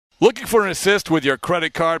Looking for an assist with your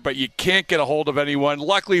credit card, but you can't get a hold of anyone?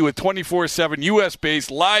 Luckily, with 24/7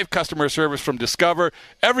 U.S.-based live customer service from Discover,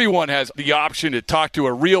 everyone has the option to talk to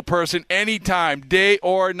a real person anytime, day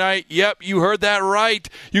or night. Yep, you heard that right.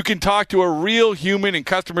 You can talk to a real human in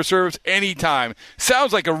customer service anytime.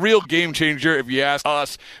 Sounds like a real game changer if you ask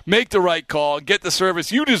us. Make the right call and get the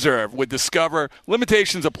service you deserve with Discover.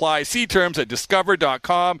 Limitations apply. See terms at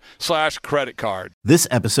discover.com/creditcard. This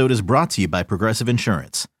episode is brought to you by Progressive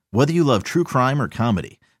Insurance. Whether you love true crime or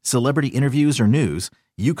comedy, celebrity interviews or news,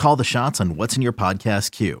 you call the shots on what's in your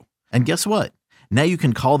podcast queue. And guess what? Now you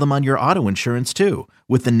can call them on your auto insurance too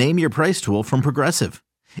with the Name Your Price tool from Progressive.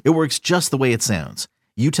 It works just the way it sounds.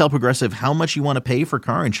 You tell Progressive how much you want to pay for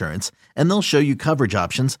car insurance, and they'll show you coverage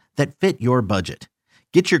options that fit your budget.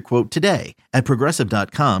 Get your quote today at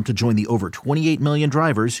Progressive.com to join the over 28 million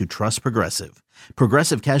drivers who trust Progressive.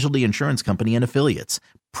 Progressive Casualty Insurance Company and Affiliates.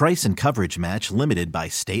 Price and coverage match limited by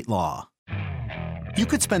state law. You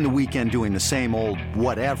could spend the weekend doing the same old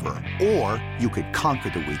whatever, or you could conquer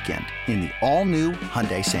the weekend in the all-new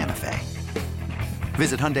Hyundai Santa Fe.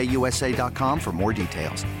 Visit HyundaiUSA.com for more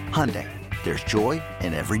details. Hyundai, there's joy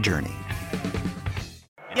in every journey.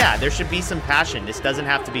 Yeah, there should be some passion. This doesn't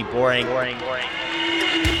have to be boring. You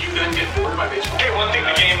guys get bored by baseball. Hey, one thing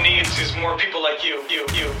the game needs is more people like you.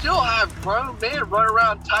 Still have grown men run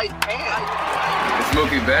around tight pants. It's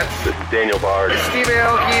Mookie Betts. This is Daniel Bard. It's Steve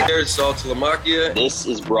Aoki. There's Sal Talamacchia. This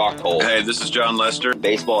is Brock Holt. Hey, this is John Lester.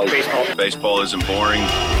 Baseball isn't boring.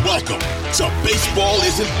 Welcome to Baseball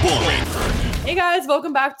Isn't Boring. Hey guys,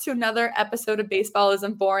 welcome back to another episode of Baseball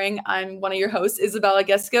Isn't Boring. I'm one of your hosts, Isabella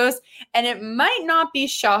Gescos, and it might not be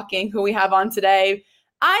shocking who we have on today.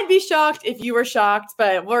 I'd be shocked if you were shocked,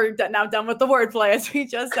 but we're now done with the wordplay, as we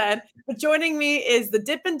just said. But joining me is the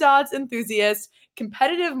Dippin' Dots enthusiast,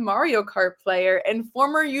 competitive Mario Kart player, and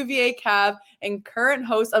former UVA Cav and current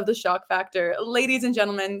host of the Schoch Factor. Ladies and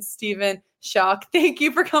gentlemen, Stephen Schoch, thank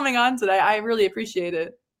you for coming on today. I really appreciate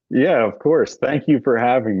it. Yeah, of course. Thank you for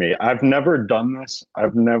having me. I've never done this. I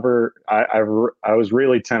was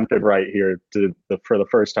really tempted right here for the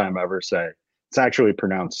first time ever say it's actually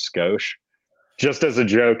pronounced Schoch. Just as a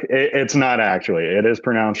joke, it's not actually. It is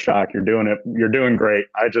pronounced Schoch. You're doing great.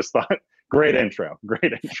 I just thought, great intro.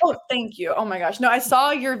 Oh, thank you. Oh my gosh. No, I saw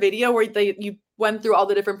your video where you went through all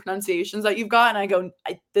the different pronunciations that you've got, and I go,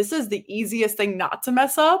 this is the easiest thing not to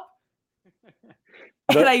mess up,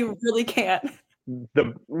 and I really can't.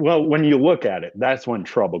 Well, when you look at it, that's when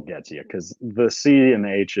trouble gets you, because the C and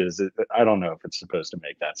H I don't know if it's supposed to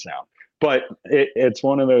make that sound, but it's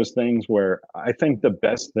one of those things where I think the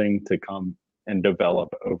best thing to come and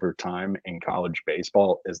develop over time in college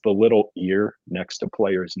baseball is the little ear next to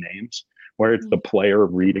players' names, where it's the player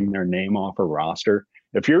reading their name off a roster.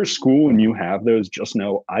 If you're a school and you have those, just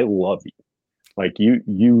know I love you. Like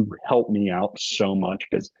you help me out so much,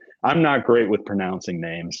 because I'm not great with pronouncing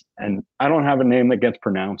names, and I don't have a name that gets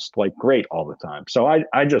pronounced like great all the time. So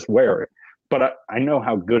I just wear it, but I know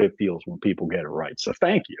how good it feels when people get it right. So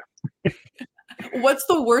thank you. What's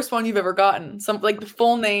the worst one you've ever gotten? Something like the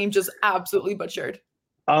full name just absolutely butchered.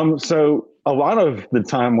 So a lot of the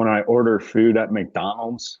time when I order food at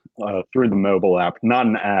McDonald's through the mobile app, not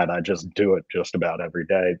an ad, I just do it just about every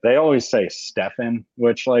day. They always say Stefan,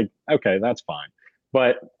 which okay, that's fine.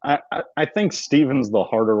 But I think Steven's the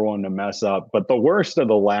harder one to mess up. But the worst of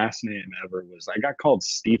the last name ever was I got called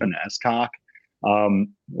Stephen Escock,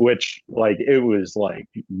 which it was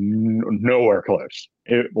nowhere close.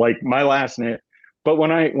 My last name. But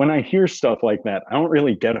when I hear stuff like that, I don't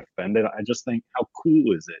really get offended. I just think, how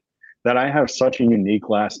cool is it that I have such a unique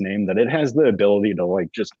last name that it has the ability to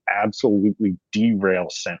just absolutely derail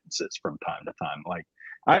sentences from time to time.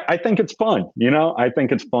 I think it's fun, I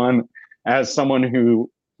think it's fun as someone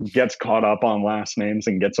who gets caught up on last names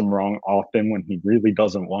and gets them wrong often when he really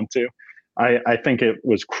doesn't want to. I think it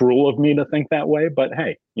was cruel of me to think that way, but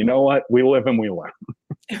hey, you know what? We live and we learn.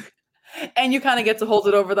 And you kind of get to hold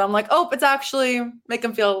it over them it's actually make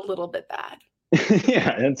them feel a little bit bad.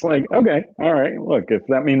 Yeah, it's okay, all right, look, if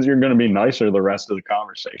that means you're going to be nicer the rest of the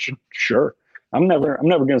conversation, sure. I'm never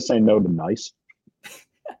going to say no to nice.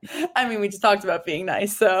 I mean, we just talked about being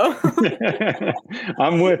nice, so.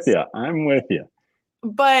 I'm with you.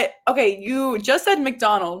 But, okay, you just said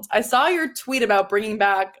McDonald's. I saw your tweet about bringing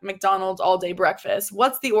back McDonald's all-day breakfast.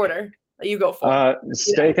 What's the order that you go for?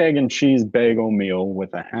 Steak, egg, and cheese bagel meal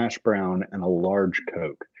with a hash brown and a large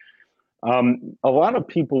Coke. A lot of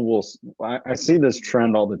people I see this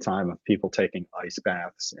trend all the time of people taking ice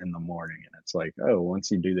baths in the morning. And it's once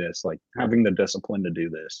you do this, having the discipline to do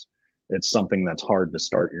this, it's something that's hard to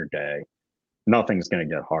start your day. Nothing's going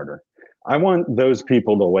to get harder. I want those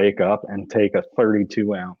people to wake up and take a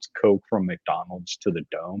 32-ounce Coke from McDonald's to the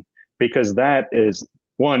Dome, because that is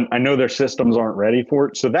one, I know their systems aren't ready for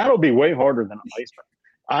it. So that'll be way harder than ice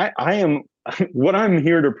bath. I am what I'm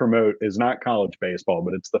here to promote is not college baseball,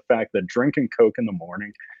 but it's the fact that drinking Coke in the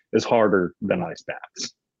morning is harder than ice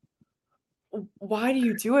baths. Why do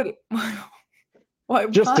you do it? Why?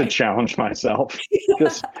 Just to challenge myself.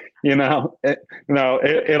 Just,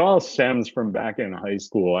 it all stems from back in high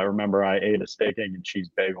school. I remember I ate a steak, egg, and cheese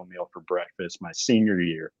bagel meal for breakfast my senior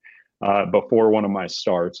year before one of my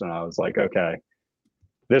starts. And I was like, okay,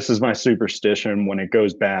 this is my superstition. When it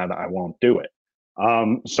goes bad, I won't do it.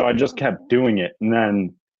 So I just kept doing it. And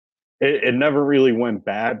then it never really went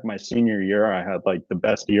bad. My senior year, I had like the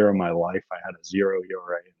best year of my life. I had a 0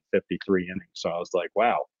 ERA in 53 innings. So I was like,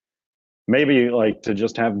 wow, maybe like to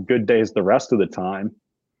just have good days the rest of the time,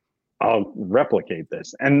 I'll replicate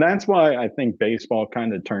this. And that's why I think baseball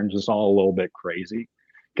kind of turns us all a little bit crazy,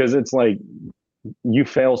 because it's like you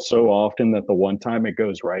fail so often that the one time it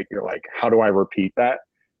goes right, you're like, how do I repeat that?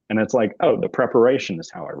 And it's like, oh, the preparation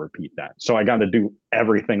is how I repeat that. So I got to do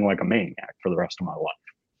everything like a maniac for the rest of my life.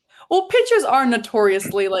 Well, pitchers are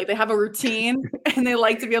notoriously like they have a routine and they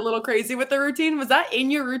like to be a little crazy with their routine. Was that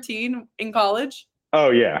in your routine in college? Oh,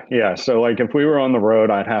 yeah. Yeah. So like if we were on the road,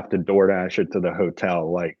 I'd have to DoorDash it to the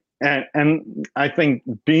hotel. Like, and I think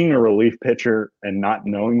being a relief pitcher and not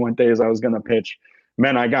knowing what days I was going to pitch,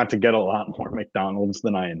 man, I got to get a lot more McDonald's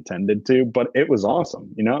than I intended to, but it was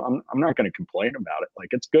awesome. I'm not going to complain about it. Like,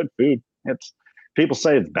 it's good food. People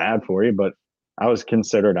say it's bad for you, but I was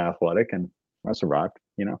considered athletic and I survived,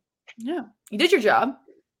 Yeah. You did your job.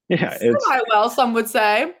 Yeah. Well, some would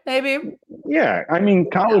say, maybe. Yeah. I mean,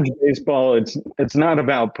 college baseball, it's not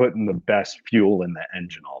about putting the best fuel in the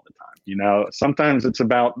engine all the time. Sometimes it's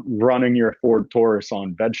about running your Ford Taurus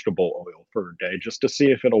on vegetable oil for a day just to see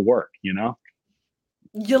if it'll work,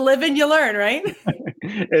 You live and you learn, right?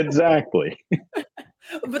 Exactly.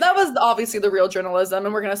 But that was obviously the real journalism,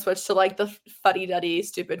 and we're going to switch to like the fuddy-duddy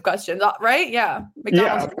stupid questions, right? Yeah.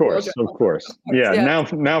 McDonald's, of course. Yeah. Now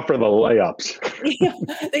for the layups. Yeah,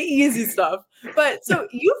 the easy stuff. But so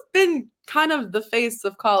you've been kind of the face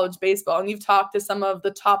of college baseball, and you've talked to some of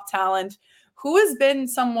the top talent. Who has been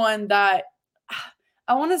someone that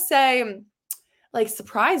I want to say like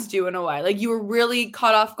surprised you in a way, like you were really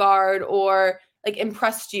caught off guard or like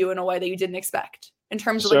impressed you in a way that you didn't expect in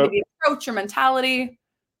terms of like maybe approach or mentality?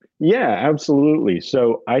 Yeah, absolutely.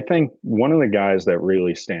 So I think one of the guys that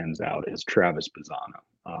really stands out is Travis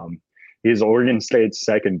Pisano. He's Oregon State's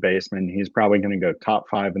second baseman. He's probably going to go top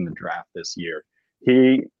 5 in the draft this year.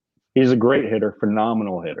 He's a great hitter,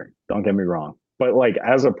 phenomenal hitter. Don't get me wrong. But like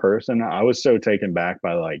as a person, I was so taken back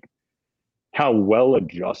by like how well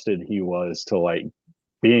adjusted he was to like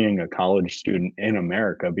being a college student in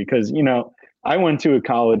America, because, I went to a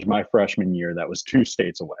college my freshman year that was 2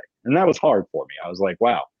 states away, and that was hard for me. I was like,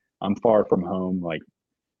 wow, I'm far from home. Like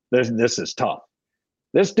this is tough.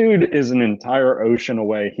 This dude is an entire ocean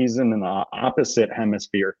away. He's in an opposite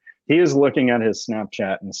hemisphere. He is looking at his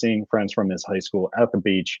Snapchat and seeing friends from his high school at the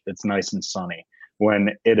beach. It's nice and sunny when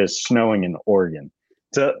it is snowing in Oregon.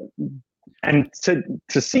 To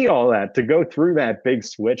see all that, to go through that big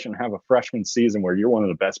switch and have a freshman season where you're one of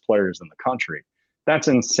the best players in the country, that's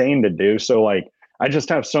insane to do. So like, I just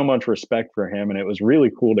have so much respect for him. And it was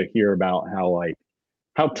really cool to hear about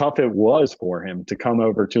how tough it was for him to come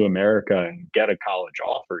over to America and get a college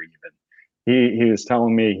offer. Even he was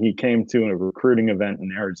telling me he came to a recruiting event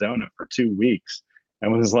in Arizona for 2 weeks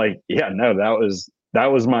and was like, yeah, no,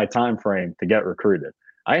 that was my time frame to get recruited.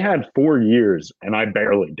 I had 4 years and I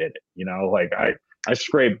barely did it. Like I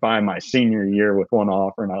scraped by my senior year with one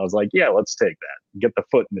offer and I was like, yeah, let's take that, get the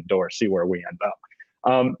foot in the door, see where we end up.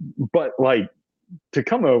 But like to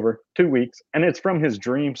come over 2 weeks, and it's from his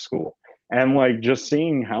dream school, and like just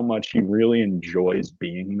seeing how much he really enjoys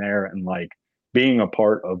being there and like being a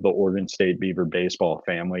part of the Oregon State Beaver baseball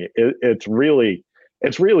family, it's really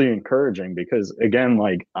encouraging, because again,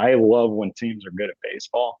 like I love when teams are good at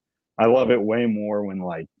baseball. I love it way more when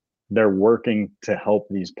like they're working to help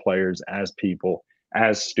these players as people,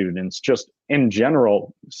 as students, just in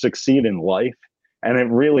general, succeed in life. And it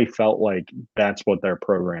really felt like that's what their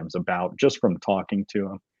program's about, just from talking to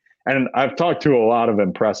him. And I've talked to a lot of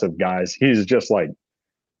impressive guys. He's like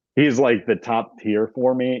the top tier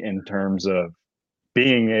for me in terms of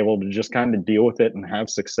being able to just kind of deal with it and have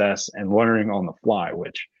success and learning on the fly,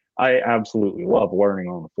 which I absolutely love learning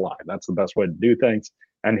on the fly. That's the best way to do things.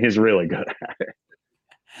 And he's really good at it.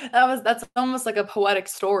 That's almost like a poetic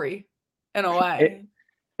story in a way.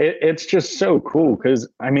 It's just so cool because,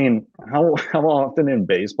 I mean, how often in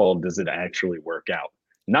baseball does it actually work out?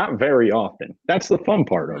 Not very often. That's the fun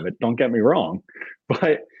part of it. Don't get me wrong.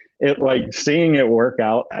 But it like seeing it work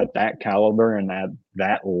out at that caliber and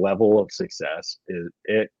that level of success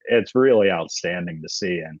it's really outstanding to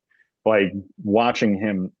see. And like watching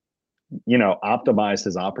him, optimize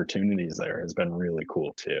his opportunities there has been really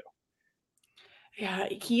cool too. Yeah,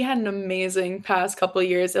 he had an amazing past couple of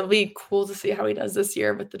years. It'll be cool to see how he does this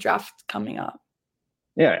year with the draft coming up.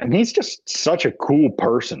 Yeah, and he's just such a cool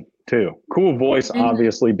person too. Cool voice,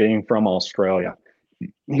 obviously being from Australia.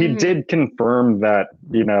 He did confirm that,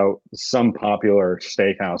 some popular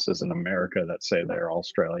steakhouses in America that say they're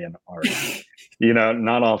Australian are,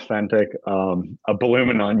 not authentic. A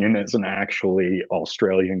bloomin' onion isn't actually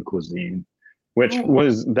Australian cuisine, which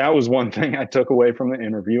was one thing I took away from the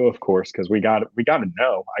interview, of course, because we got to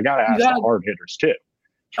know. I got to ask the hard hitters too.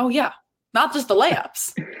 Oh, yeah. Not just the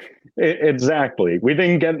layups. Exactly. We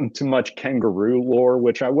didn't get into much kangaroo lore,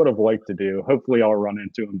 which I would have liked to do. Hopefully I'll run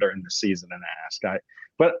into him during the season and ask.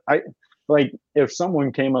 But if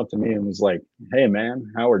someone came up to me and was like, hey man,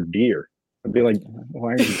 how are deer? I'd be like,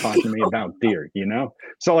 why are you talking to me about deer?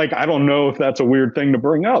 So like, I don't know if that's a weird thing to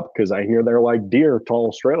bring up because I hear they're like deer to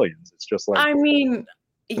Australians. It's just like, I mean,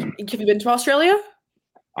 have you been to Australia?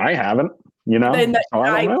 I haven't, so I don't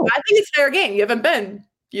know. I think it's fair game. You haven't been.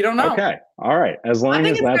 You don't know. Okay. All right. As long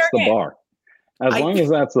as that's the bar. As long as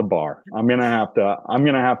that's the bar, I'm gonna have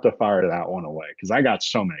to fire that one away because I got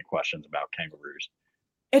so many questions about kangaroos.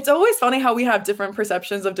 It's always funny how we have different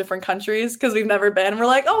perceptions of different countries because we've never been. We're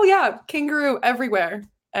like, oh yeah, kangaroo everywhere.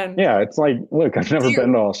 And yeah, it's like, look, I've never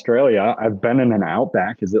been to Australia. I've been in an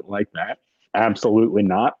outback. Is it like that? Absolutely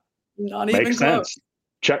not. Not even Makes close.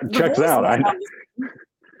 Sense. Checks out.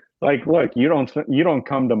 Like, look, you don't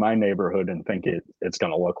come to my neighborhood and think it's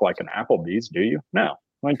going to look like an Applebee's, do you? No,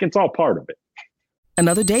 like it's all part of it.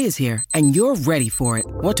 Another day is here and you're ready for it.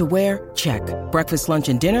 What to wear? Check. Breakfast, lunch,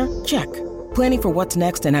 and dinner? Check. Planning for what's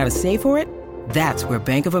next and how to save for it? That's where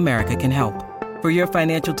Bank of America can help. For your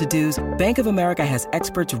financial to-dos, Bank of America has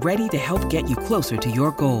experts ready to help get you closer to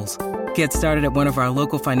your goals. Get started at one of our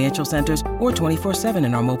local financial centers or 24/7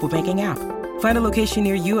 in our mobile banking app. Find a location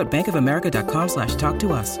near you at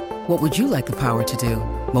bankofamerica.com/talktous. What would you like the power to do?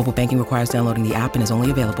 Mobile banking requires downloading the app and is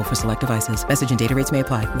only available for select devices. Message and data rates may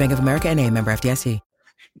apply. Bank of America N.A., member FDIC.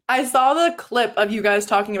 I saw the clip of you guys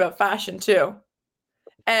talking about fashion too.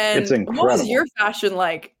 And what was your fashion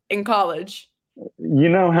like in college? You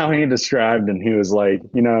know how he described, and he was like,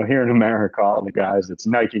 here in America, all the guys, it's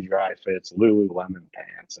Nike dry fits, Lululemon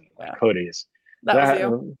pants, and hoodies.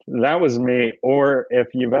 That was me. Or if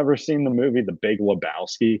you've ever seen the movie The Big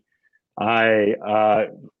Lebowski, I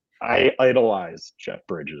idolize Jeff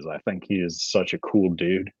Bridges. I think he is such a cool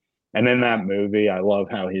dude. And in that movie, I love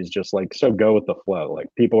how he's just like, so go with the flow. Like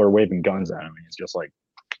people are waving guns at him. And he's just like,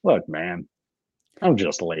 look, man, I'm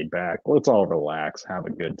just laid back. Let's all relax, have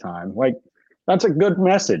a good time. Like that's a good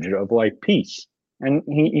message of like peace. And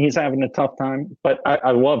he's having a tough time, but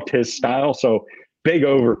I loved his style. So big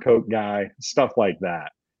overcoat guy, stuff like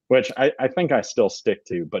that, which I think I still stick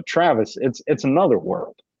to. But Travis, it's another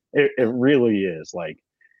world. It really is. Like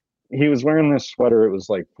he was wearing this sweater. It was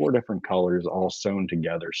like 4 different colors all sewn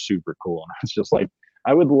together. Super cool. And I was just like,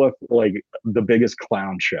 I would look like the biggest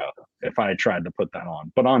clown show if I tried to put that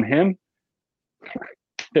on. But on him,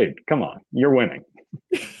 dude, come on, you're winning.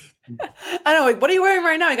 I know. What are you wearing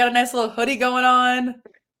right now? You got a nice little hoodie going on.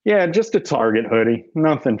 Yeah, just a Target hoodie.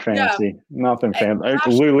 Nothing fancy. Yeah. Nothing fancy.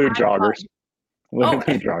 Lulu joggers. Lulu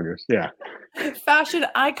joggers. Yeah. Fashion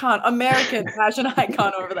icon, American fashion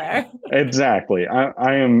icon over there. Exactly.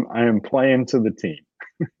 I am playing to the team.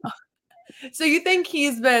 So you think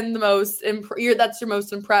he's been the most that's your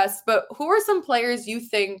most impressed, but who are some players you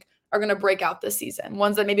think are going to break out this season?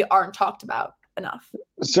 Ones that maybe aren't talked about enough?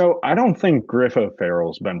 So I don't think Griff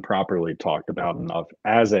O'Farrell's been properly talked about enough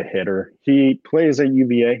as a hitter. He plays at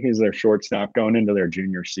UVA. He's their shortstop going into their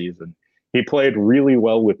junior season. He played really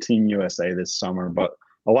well with Team USA this summer, but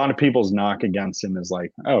a lot of people's knock against him is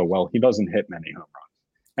like, oh, well, he doesn't hit many home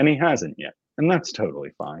runs. And he hasn't yet. And that's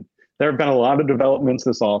totally fine. There have been a lot of developments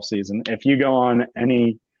this offseason. If you go on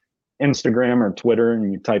any Instagram or Twitter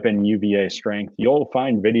and you type in UVA strength, you'll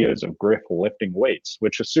find videos of Griff lifting weights,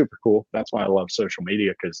 which is super cool. That's why I love social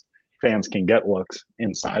media, because fans can get looks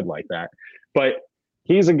inside like that. But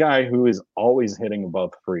he's a guy who is always hitting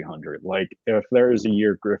above 300. Like if there is a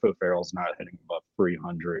year Griff O'Farrell's not hitting above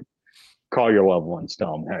 300, call your loved ones,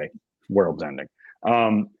 tell them, hey, world's ending.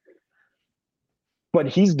 But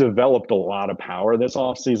he's developed a lot of power this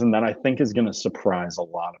offseason that I think is going to surprise a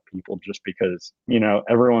lot of people, just because,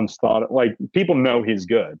 everyone's thought, like, people know he's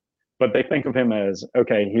good, but they think of him as,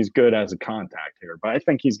 okay, he's good as a contact hitter, but I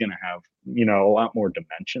think he's going to have, a lot more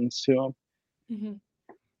dimensions to him. Mm-hmm.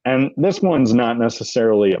 And this one's not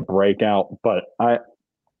necessarily a breakout, but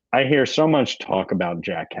I hear so much talk about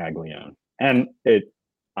Jack Caglione, and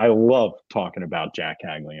I love talking about Jack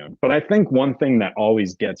Caglione. But I think one thing that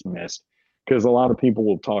always gets missed, because a lot of people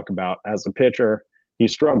will talk about as a pitcher, he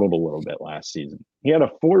struggled a little bit last season. He had a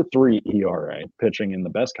 4.3 ERA pitching in the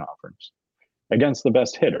best conference against the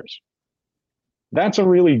best hitters. That's a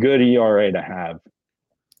really good ERA to have.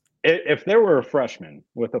 If there were a freshman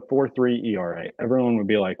with a 4.3 ERA, everyone would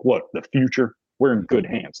be like, "What, the future? We're in good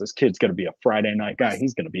hands. This kid's going to be a Friday night guy.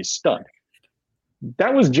 He's going to be a stud."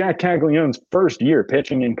 That was Jack Caglione's first year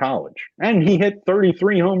pitching in college, and he hit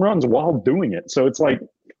 33 home runs while doing it. So it's like,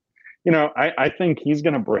 I think he's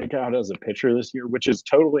going to break out as a pitcher this year, which is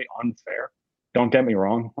totally unfair. Don't get me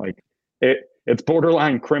wrong. Like, it's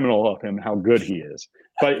borderline criminal of him how good he is.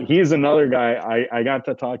 But he's another guy. I got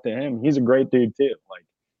to talk to him. He's a great dude too.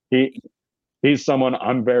 Like, he's someone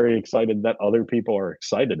I'm very excited that other people are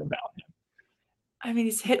excited about him. I mean,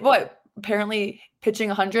 he's hit what? Apparently pitching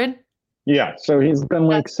 100? Yeah, so he's been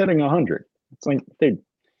like sitting 100. It's like, dude,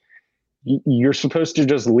 you're supposed to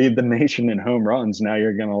just lead the nation in home runs. Now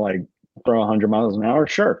you're going to like throw 100 miles an hour?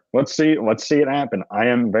 Sure. Let's see it happen. I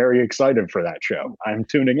am very excited for that show. I'm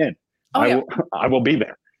tuning in. I will be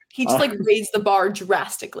there. He just raised the bar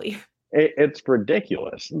drastically. It's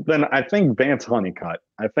ridiculous. Then I think Vance Honeycutt,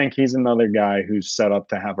 I think he's another guy who's set up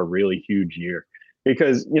to have a really huge year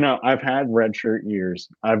because, I've had redshirt years.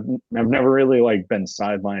 I've never really been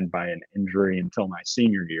sidelined by an injury until my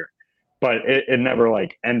senior year, but it never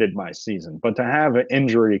ended my season. But to have an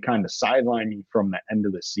injury kind of sideline you from the end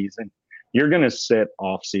of the season, you're going to sit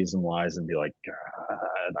off season wise and be like,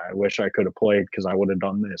 God, I wish I could have played because I would have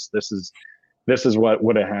done this. This is what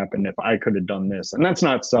would have happened if I could have done this. And that's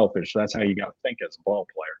not selfish. That's how you got to think as a ball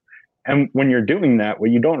player. And when you're doing that, what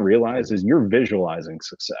you don't realize is you're visualizing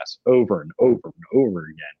success over and over and over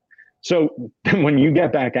again. So when you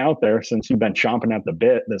get back out there, since you've been chomping at the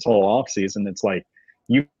bit this whole offseason, it's like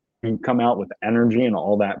you come out with energy and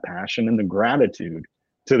all that passion and the gratitude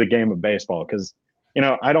to the game of baseball. Because,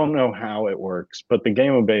 I don't know how it works, but the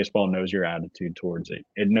game of baseball knows your attitude towards it.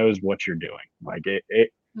 It knows what you're doing.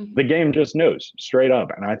 The game just knows straight up.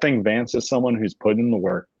 And I think Vance is someone who's put in the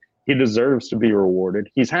work. He deserves to be rewarded.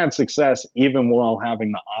 He's had success even while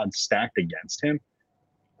having the odds stacked against him.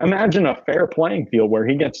 Imagine a fair playing field where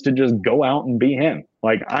he gets to just go out and be him.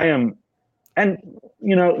 And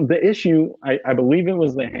the issue, I believe it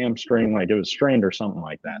was the hamstring, it was strained or something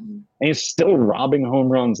like that. And he's still robbing home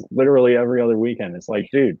runs literally every other weekend. It's like,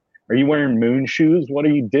 dude, are you wearing moon shoes? What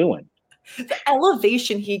are you doing? The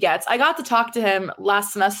elevation he gets. I got to talk to him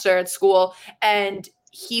last semester at school, and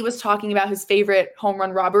he was talking about his favorite home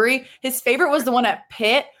run robbery. His favorite was the one at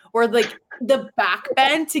Pitt, where the back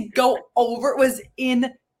bend to go over was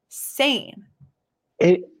insane.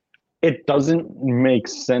 It doesn't make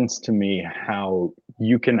sense to me how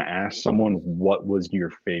you can ask someone what was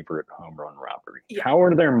your favorite home run robbery. Yeah. How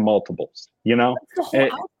are there multiples? It's the whole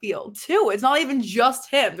outfield too. It's not even just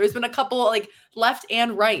him. There's been a couple left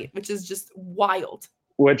and right, which is just wild.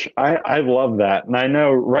 Which I love that. And I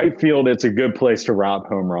know right field, it's a good place to rob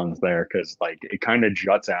home runs there because it kind of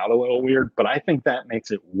juts out a little weird. But I think that makes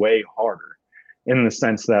it way harder in the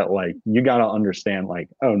sense that you got to understand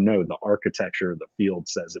oh no, the architecture of the field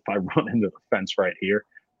says if I run into the fence right here,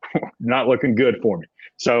 not looking good for me.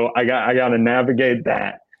 So I got to navigate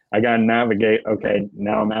that. I got to navigate, okay,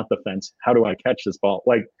 now I'm at the fence. How do I catch this ball?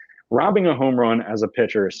 Robbing a home run as a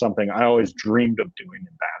pitcher is something I always dreamed of doing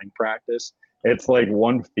in batting practice. It's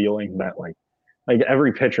one feeling that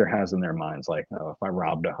every pitcher has in their minds, oh, if I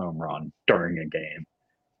robbed a home run during a game,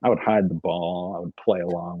 I would hide the ball. I would play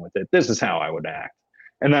along with it. This is how I would act.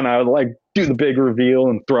 And then I would do the big reveal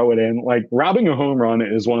and throw it in. Robbing a home run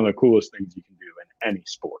is one of the coolest things you can do in any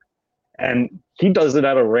sport. And he does it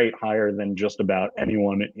at a rate higher than just about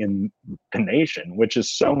anyone in the nation, which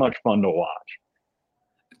is so much fun to watch.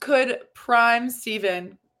 Could prime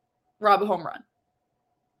Steven rob a home run?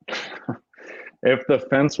 If the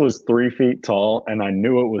fence was 3 feet tall and I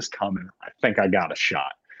knew it was coming, I think I got a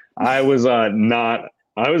shot. I was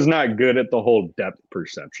not good at the whole depth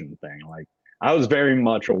perception thing. I was very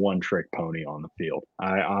much a one-trick pony on the field.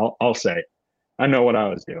 I'll say, I know what I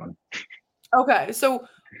was doing. Okay, so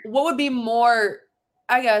what would be more,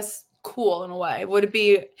 I guess, cool in a way? Would it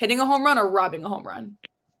be hitting a home run or robbing a home run?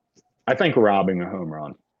 I think robbing a home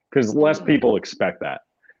run because less people expect that.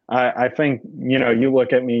 I think, you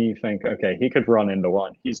look at me, you think, okay, he could run into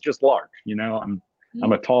one. He's just large. I'm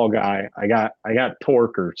a tall guy. I got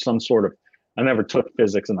torque or some sort of I never took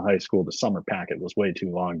physics in high school. The summer packet was way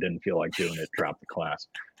too long. Didn't feel like doing it. Dropped the class.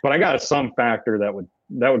 But I got some factor that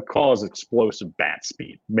would cause explosive bat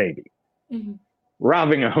speed, maybe. Mm-hmm.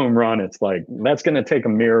 Robbing a home run, it's like, that's going to take a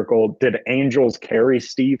miracle. Did Angels carry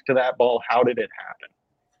Steve to that ball? How did it happen?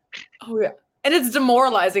 Oh, yeah. And it's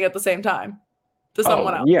demoralizing at the same time to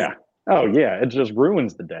someone else. Yeah. Oh, yeah. It just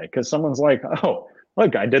ruins the day because someone's like, oh,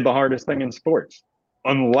 look, I did the hardest thing in sports.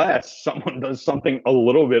 Unless someone does something a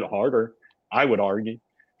little bit harder, I would argue.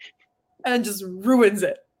 And it just ruins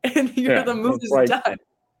it. And the move is like, done.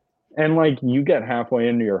 And like you get halfway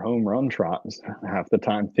into your home run trot half the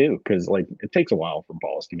time too, because like it takes a while for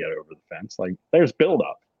balls to get over the fence. Like there's build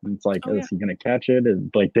up. It's like, is he gonna catch it? And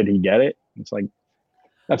like, did he get it? It's like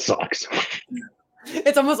that sucks.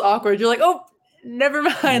 It's almost awkward. You're like, oh, never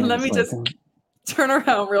mind. Let me just turn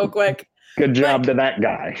around real quick. Good job to that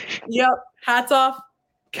guy. Yep. Hats off.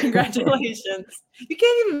 Congratulations. You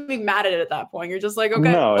can't even be mad at it at that point. You're just like,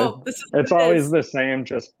 okay, no, it's always the same.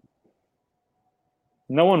 Just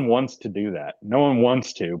no one wants to do that. No one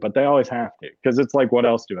wants to, but they always have to because it's like, what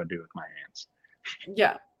else do I do with my hands?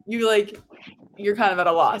 Yeah, you're kind of at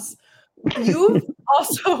a loss. You've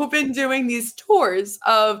also been doing these tours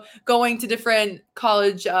of going to different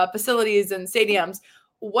college facilities and stadiums.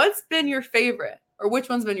 What's been your favorite, or which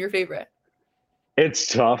one's been your favorite? It's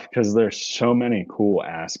tough because there's so many cool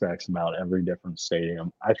aspects about every different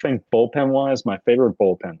stadium. I think bullpen-wise, my favorite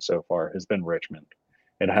bullpen so far has been Richmond.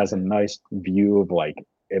 It has a nice view of like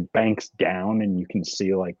it banks down and you can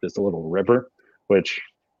see like this little river, which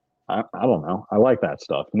I don't know. I like that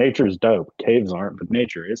stuff. Nature's dope. Caves aren't, but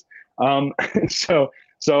nature is. So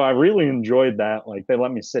I really enjoyed that. Like they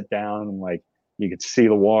let me sit down and like you could see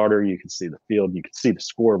the water, you could see the field, you could see the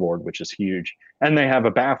scoreboard, which is huge. And they have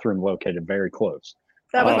a bathroom located very close.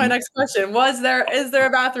 That was my next question. Is there a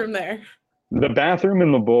bathroom there? The bathroom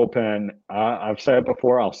in the bullpen, I've said it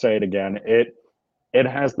before, I'll say it again. It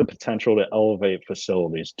has the potential to elevate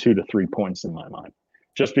facilities 2 to 3 points in my mind.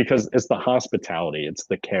 Just because it's the hospitality, it's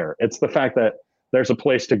the care, it's the fact that there's a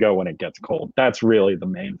place to go when it gets cold. That's really the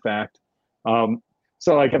main fact.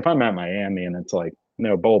 So like if I'm at Miami and it's like,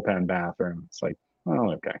 no bullpen bathroom, it's like,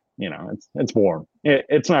 oh, okay, it's warm.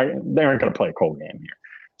 It's not, they aren't going to play a cold game here.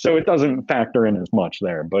 So it doesn't factor in as much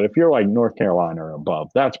there. But if you're like North Carolina or above,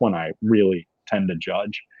 that's when I really tend to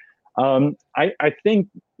judge. I think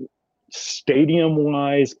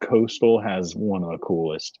stadium-wise, Coastal has one of the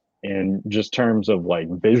coolest in just terms of like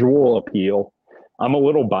visual appeal. I'm a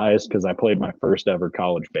little biased because I played my first ever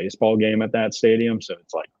college baseball game at that stadium. So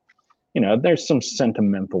it's like, there's some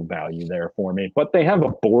sentimental value there for me. But they have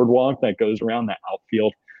a boardwalk that goes around the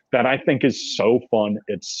outfield that I think is so fun.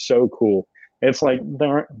 It's so cool. It's like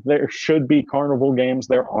there should be carnival games.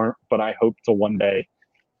 There aren't, but I hope to one day,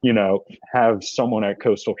 have someone at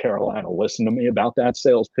Coastal Carolina listen to me about that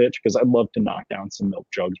sales pitch because I'd love to knock down some milk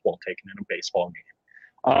jugs while taking in a baseball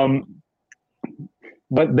game.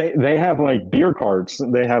 But they have like beer carts.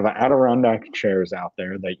 They have Adirondack chairs out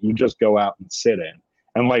there that you just go out and sit in.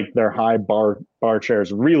 And like their high bar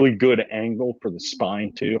chairs, really good angle for the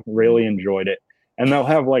spine too. Really enjoyed it. And they'll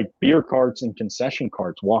have like beer carts and concession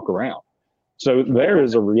carts walk around. So there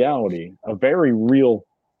is a reality, a very real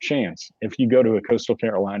chance. If you go to a Coastal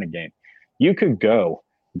Carolina game, you could go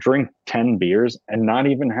drink 10 beers and not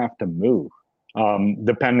even have to move,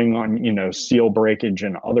 depending on, seal breakage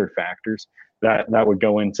and other factors that would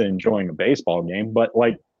go into enjoying a baseball game. But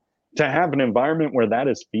like to have an environment where that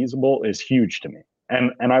is feasible is huge to me.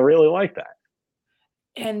 And I really like that.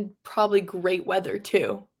 And probably great weather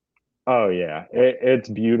too. Oh yeah, it's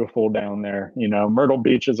beautiful down there. Myrtle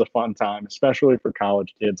Beach is a fun time, especially for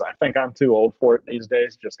college kids. I think I'm too old for it these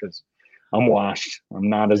days just because I'm washed. I'm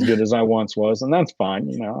not as good as I once was, and that's fine.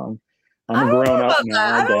 I'm a grown up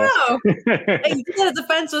now, I guess. Hey, you said the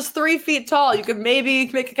fence was 3 feet tall. You could maybe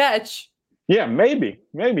make a catch. Yeah, maybe.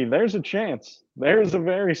 There's a chance. There's a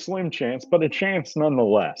very slim chance, but a chance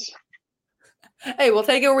nonetheless. Hey, we'll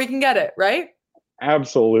take it where we can get it, right?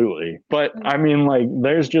 Absolutely. But I mean, like,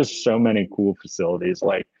 there's just so many cool facilities.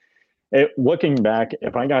 Like, looking back,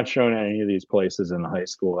 if I got shown any of these places in high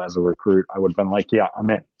school as a recruit, I would have been like, yeah, I'm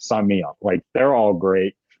in. Sign me up. Like, they're all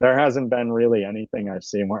great. There hasn't been really anything I've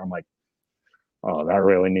seen where I'm like, oh, that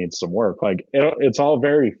really needs some work. Like, it's all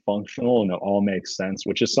very functional and it all makes sense,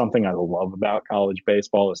 which is something I love about college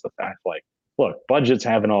baseball is the fact, like, look, budgets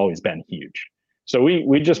haven't always been huge. So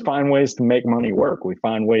we just find ways to make money work. We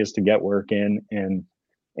find ways to get work in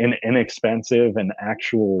inexpensive and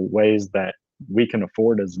actual ways that we can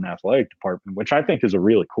afford as an athletic department, which I think is a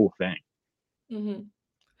really cool thing. Mm-hmm.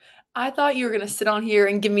 I thought you were going to sit on here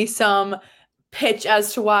and give me some pitch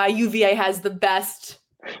as to why UVA has the best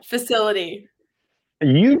facility?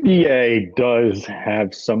 UVA does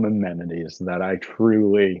have some amenities that I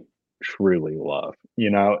truly, truly love.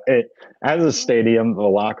 As a stadium, the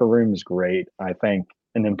locker room is great. I think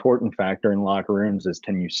an important factor in locker rooms is,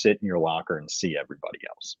 can you sit in your locker and see everybody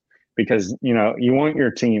else? Because, you want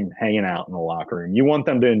your team hanging out in the locker room. You want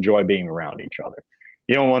them to enjoy being around each other.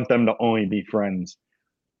 You don't want them to only be friends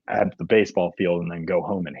at the baseball field and then go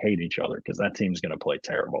home and hate each other, because that team's going to play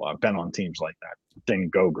terrible. I've been on teams like that. It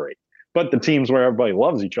didn't go great. But the teams where everybody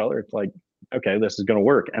loves each other, it's like, okay, this is going to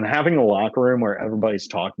work. And having a locker room where everybody's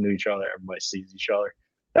talking to each other, everybody sees each other,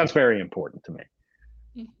 that's very important to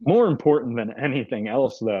me. More important than anything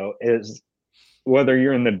else, though, is whether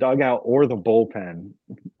you're in the dugout or the bullpen,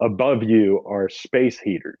 above you are space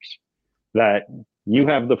heaters that you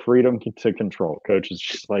have the freedom to control. Coach is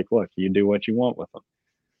just like, look, you do what you want with them.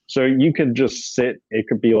 So you could just sit, it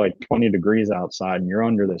could be like 20 degrees outside and you're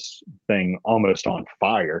under this thing almost on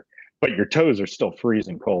fire, but your toes are still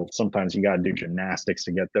freezing cold. Sometimes you got to do gymnastics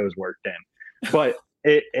to get those worked in. But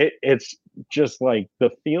it's just like the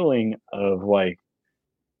feeling of like,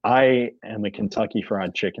 I am a Kentucky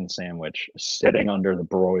Fried Chicken sandwich sitting under the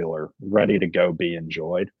broiler, ready to go be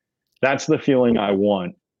enjoyed. That's the feeling I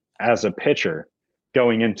want as a pitcher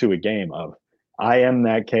going into a game of, I am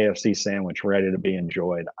that KFC sandwich ready to be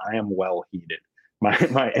enjoyed. I am well heated.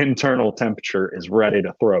 My internal temperature is ready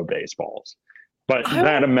to throw baseballs. But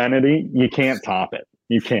that amenity, you can't top it.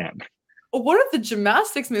 You can't. What are the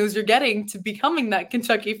gymnastics moves you're getting to becoming that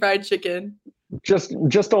Kentucky Fried Chicken? Just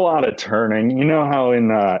a lot of turning. You know how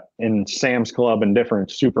in Sam's Club and different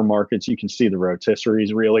supermarkets you can see the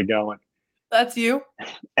rotisseries really going? That's you?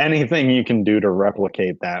 Anything you can do to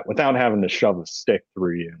replicate that without having to shove a stick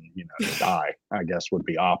through you and die, I guess would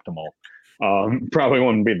be optimal. Probably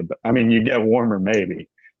wouldn't be you get warmer maybe,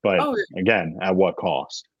 but again, at what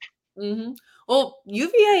cost? Mm-hmm. Well,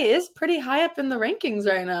 UVA is pretty high up in the rankings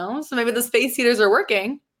right now, so maybe the space heaters are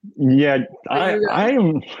working. Yeah,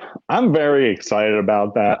 I'm very excited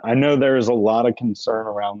about that. I know there's a lot of concern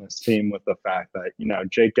around this team with the fact that,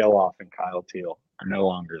 Jake Geloff and Kyle Teal are no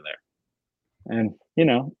longer there. And,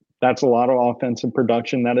 that's a lot of offensive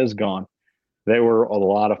production that is gone. They were a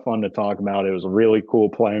lot of fun to talk about. It was really cool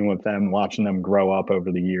playing with them, watching them grow up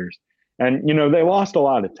over the years. And, they lost a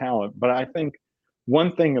lot of talent, but I think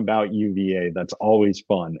one thing about UVA that's always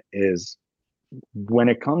fun is when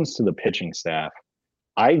it comes to the pitching staff,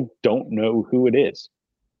 I don't know who it is,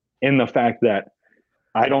 in the fact that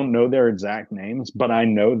I don't know their exact names, but I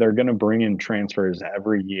know they're going to bring in transfers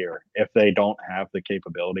every year if they don't have the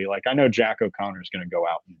capability. Like, I know Jack O'Connor is going to go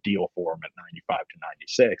out and deal for them at 95 to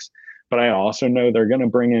 96, but I also know they're going to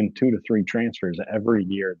bring in 2 to 3 transfers every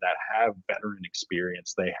year that have veteran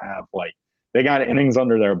experience. They have they got innings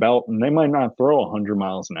under their belt, and they might not throw 100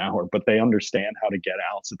 miles an hour, but they understand how to get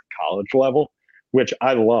outs at the college level, which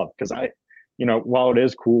I love, because while it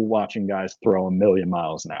is cool watching guys throw 1,000,000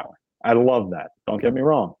 miles an hour, I love that. Don't get me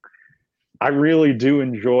wrong. I really do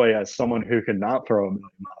enjoy, as someone who could not throw 1,000,000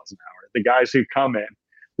 miles an hour, the guys who come in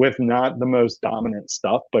with not the most dominant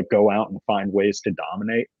stuff, but go out and find ways to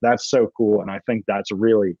dominate. That's so cool. And I think that's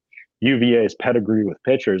really UVA's pedigree with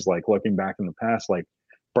pitchers. Like, looking back in the past, like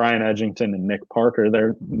Brian Edgington and Nick Parker,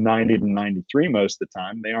 they're 90 to 93 most of the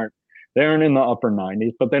time. They aren't in the upper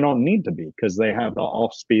 90s, but they don't need to be, because they have the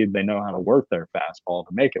off speed. They know how to work their fastball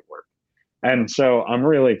to make it work. And so I'm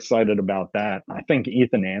really excited about that. I think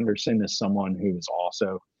Ethan Anderson is someone who's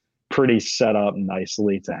also pretty set up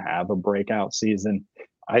nicely to have a breakout season.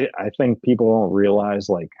 I think people don't realize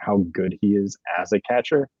how good he is as a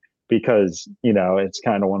catcher, because, it's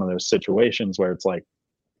kind of one of those situations where it's like,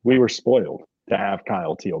 we were spoiled to have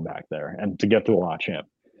Kyle Teal back there and to get to watch him.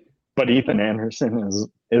 But Ethan Anderson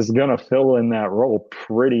is going to fill in that role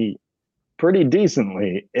pretty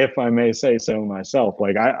decently, if I may say so myself.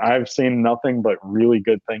 I've seen nothing but really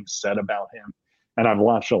good things said about him, and I've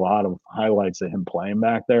watched a lot of highlights of him playing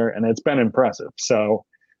back there, and it's been impressive. So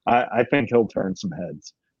I think he'll turn some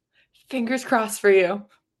heads. Fingers crossed for you.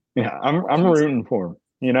 Yeah, I'm rooting for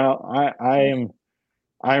him.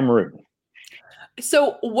 I'm rooting.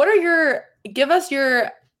 So give us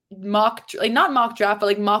your not mock draft,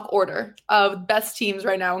 but mock order of best teams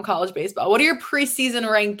right now in college baseball. What are your preseason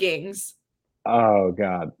rankings? Oh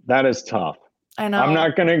God, that is tough. I know. I'm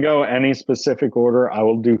not going to go any specific order. I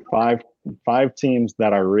will do five teams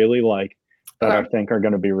that I really like that I think are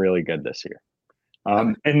going to be really good this year.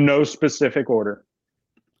 In no specific order.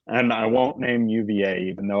 And I won't name UVA,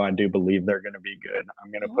 even though I do believe they're going to be good.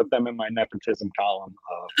 I'm going to put them in my nepotism column.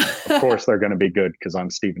 Of course, they're going to be good because I'm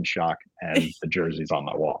Stephen Schoch and the jersey's on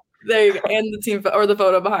my wall. There you go. And the team or the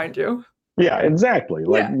photo behind you. Yeah, exactly.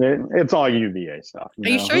 Like it's all UVA stuff. Are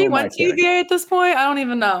you sure you went to UVA at this point? I don't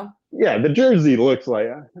even know. Yeah, the jersey looks like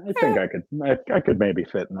I think I could maybe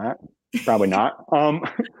fit in that. Probably not.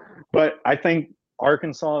 But I think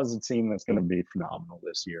Arkansas is a team that's going to be phenomenal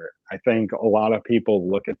this year. I think a lot of people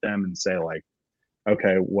look at them and say like,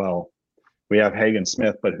 okay, well, we have Hagen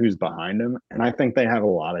Smith, but who's behind him? And I think they have a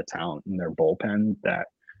lot of talent in their bullpen that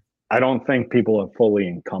I don't think people have fully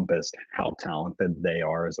encompassed how talented they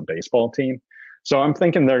are as a baseball team. So I'm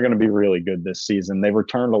thinking they're going to be really good this season. They've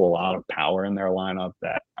returned a lot of power in their lineup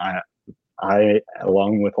that I,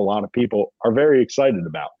 along with a lot of people, are very excited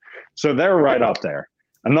about. So they're right up there.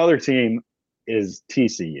 Another team is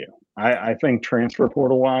TCU. I think transfer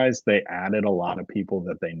portal wise, they added a lot of people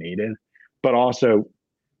that they needed, but also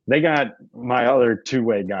they got my other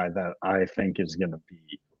two-way guy that I think is going to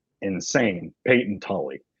be insane, Peyton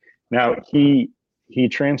Tully. Now he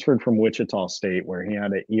transferred from Wichita State where he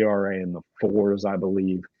had an ERA in the 4s, I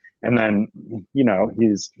believe. And then, you know,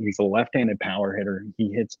 he's a left-handed power hitter.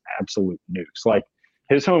 He hits absolute nukes. Like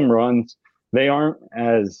his home runs, they aren't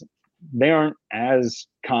as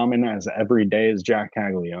common as every day as Jack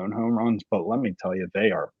Caglione home runs, but let me tell you,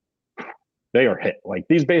 they are hit. Like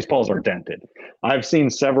these baseballs are dented. I've seen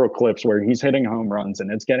several clips where he's hitting home runs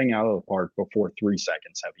and it's getting out of the park before 3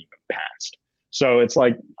 seconds have even passed. So it's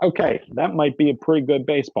like, okay, that might be a pretty good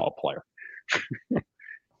baseball player.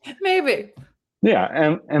 Maybe.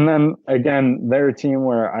 Yeah, and then again, they're a team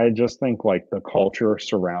where I just think like the culture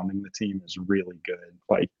surrounding the team is really good.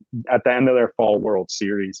 Like at the end of their Fall World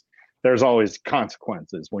Series, there's always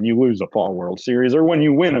consequences. When you lose a Fall World Series or when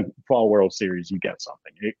you win a Fall World Series, you get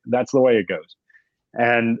something. That's the way it goes.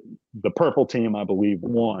 And the purple team, I believe,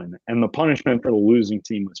 won. And the punishment for the losing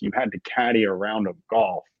team was you had to caddy a round of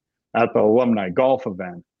golf at the alumni golf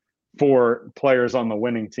event for players on the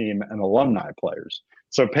winning team and alumni players.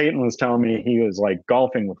 So Peyton was telling me he was like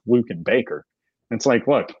golfing with Luke and Baker. It's like,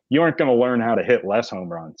 look, you aren't going to learn how to hit less home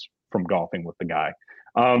runs from golfing with the guy.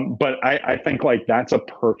 But I think like that's a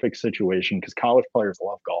perfect situation because college players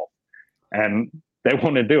love golf and they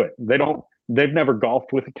want to do it. They've never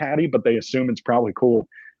golfed with a caddy, but they assume it's probably cool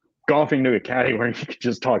golfing to a caddy where you can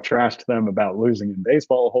just talk trash to them about losing in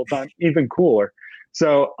baseball the whole time, even cooler.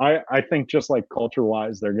 So I think just like culture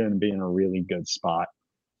wise, they're going to be in a really good spot.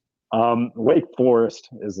 Wake Forest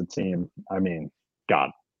is a team. I mean, God,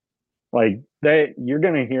 like you're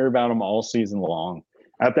going to hear about them all season long.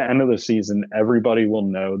 At the end of the season, everybody will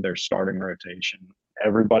know their starting rotation.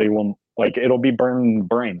 Everybody will it'll be burning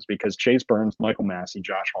brains because Chase Burns, Michael Massey,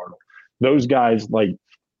 Josh Hartle, those guys, like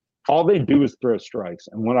all they do is throw strikes.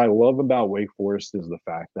 And what I love about Wake Forest is the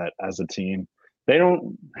fact that as a team, they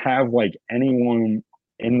don't have like anyone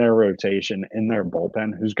in their rotation, in their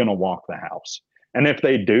bullpen who's going to walk the house. And if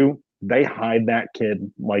they do, they hide that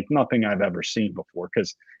kid like nothing I've ever seen before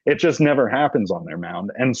because it just never happens on their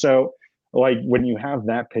mound. And so like when you have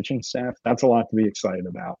that pitching staff, that's a lot to be excited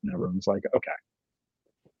about. And everyone's like, okay,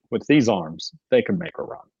 with these arms, they can make a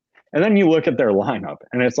run. And then you look at their lineup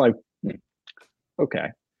and it's like, okay,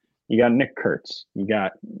 you got Nick Kurtz, you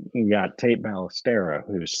got Tate Ballestero,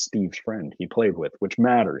 who's Steve's friend he played with, which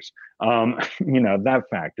matters. That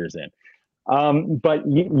factors in. But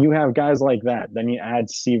you have guys like that. Then you add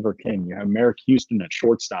Seaver King. You have Merrick Houston at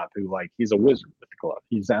shortstop, who he's a wizard with the glove.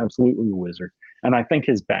 He's absolutely a wizard. And I think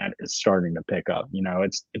his bat is starting to pick up.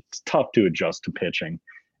 It's tough to adjust to pitching.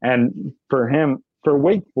 And for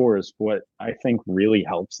Wake Forest, what I think really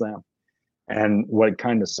helps them and what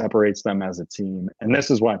kind of separates them as a team, and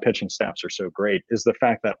this is why pitching staffs are so great, is the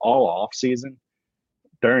fact that all off season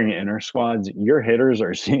during inter squads, your hitters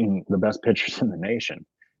are seeing the best pitchers in the nation.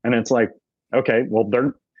 And it's like, okay, well,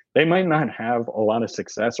 they might not have a lot of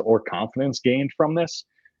success or confidence gained from this,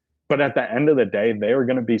 but at the end of the day, they are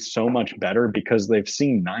going to be so much better because they've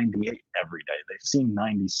seen 98 every day. They've seen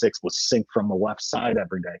 96 with sink from the left side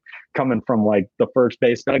every day, coming from the first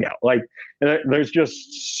base dugout. There's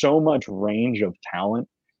just so much range of talent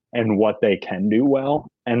and what they can do well.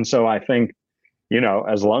 And so I think,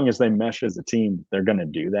 as long as they mesh as a team, they're going to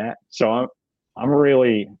do that. So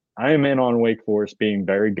I am in on Wake Forest being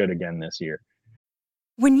very good again this year.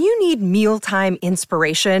 When you need mealtime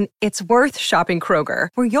inspiration, it's worth shopping Kroger,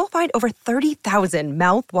 where you'll find over 30,000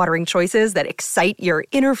 mouth-watering choices that excite your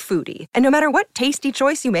inner foodie. And no matter what tasty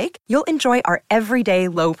choice you make, you'll enjoy our everyday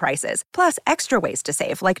low prices, plus extra ways to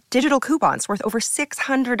save, like digital coupons worth over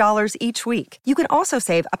 $600 each week. You can also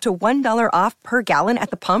save up to $1 off per gallon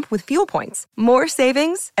at the pump with fuel points. More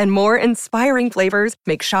savings and more inspiring flavors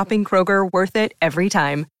make shopping Kroger worth it every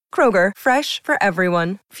time. Kroger, fresh for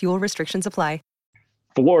everyone. Fuel restrictions apply.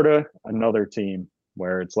 Florida, another team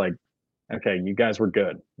where it's like okay, you guys were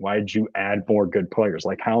good. Why did you add more good players?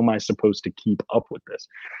 Like, how am I supposed to keep up with this?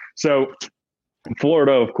 So in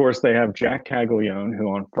Florida, of course, they have Jack Caglione,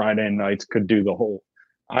 who on Friday nights could do the whole.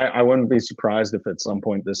 I wouldn't be surprised if at some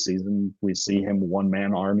point this season we see him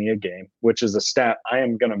one-man army a game, which is a stat I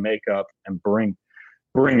am going to make up and bring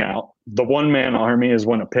out. The one-man army is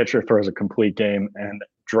when a pitcher throws a complete game and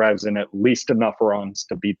drives in at least enough runs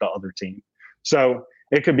to beat the other team. So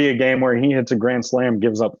it could be a game where he hits a grand slam,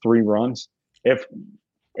 gives up 3 runs. If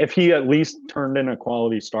he at least turned in a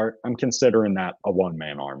quality start, I'm considering that a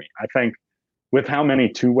one-man army. I think with how many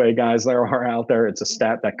two-way guys there are out there, it's a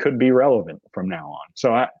stat that could be relevant from now on.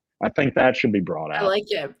 So I think that should be brought out. I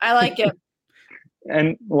like it.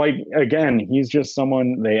 And, like, again, he's just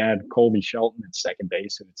someone. They add Colby Shelton at second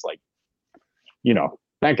base, and it's like,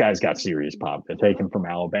 that guy's got serious pop. They take him from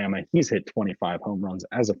Alabama. He's hit 25 home runs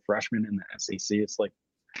as a freshman in the SEC. It's like,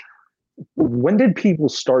 when did people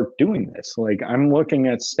start doing this? Like, I'm looking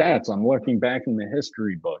at stats. I'm looking back in the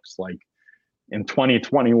history books. Like, in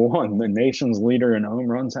 2021, the nation's leader in home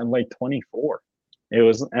runs had like 24. It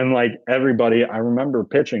was, and like everybody, I remember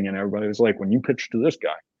pitching, and everybody was like, when you pitch to this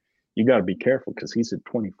guy, you got to be careful because he's hit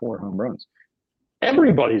 24 home runs.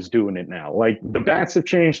 Everybody's doing it now. Like, the bats have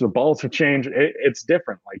changed, the balls have changed. It's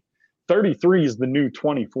different. Like, 33 is the new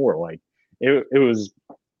 24. Like,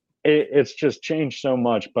 it's just changed so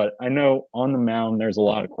much. But I know on the mound there's a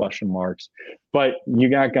lot of question marks. But you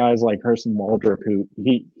got guys like Hurston Waldrop, who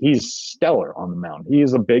he's stellar on the mound. He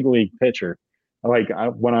is a big league pitcher. Like,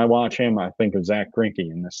 when I watch him, I think of Zach Greinke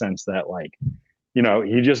in the sense that, like,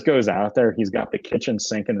 he just goes out there. He's got the kitchen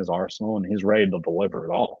sink in his arsenal, and he's ready to deliver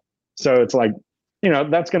it all. So it's like,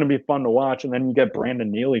 that's going to be fun to watch. And then you get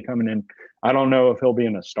Brandon Neely coming in. I don't know if he'll be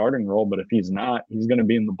in a starting role, but if he's not, he's going to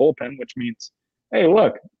be in the bullpen, which means, hey,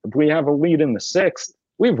 look, if we have a lead in the 6th,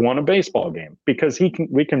 we've won a baseball game because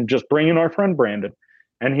we can just bring in our friend Brandon,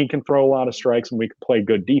 and he can throw a lot of strikes, and we can play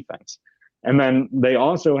good defense. And then they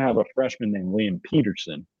also have a freshman named Liam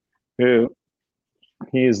Peterson, who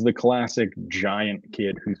he is the classic giant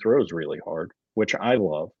kid who throws really hard, which I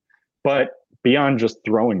love. But beyond just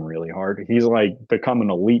throwing really hard, he's like become an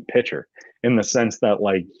elite pitcher in the sense that,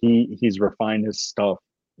 like, he's refined his stuff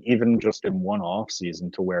even just in one off season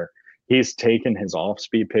to where he's taken his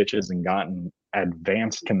off-speed pitches and gotten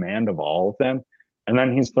advanced command of all of them. And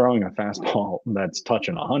then he's throwing a fastball that's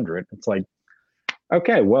touching 100. It's like,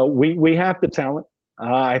 okay, well, we have the talent.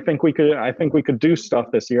 I think we could do stuff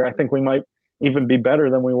this year. I think we might even be better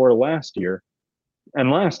than we were last year.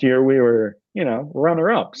 And last year we were,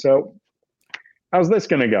 runner up. So how's this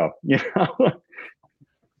going to go?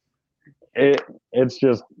 It's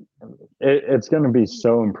going to be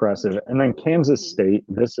so impressive. And then Kansas State,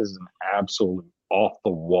 this is an absolute off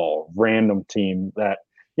the wall random team that,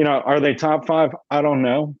 are they top 5? I don't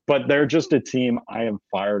know, but they're just a team I am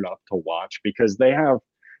fired up to watch because they have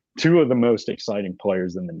 2 of the most exciting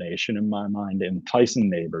players in the nation in my mind, and Tyson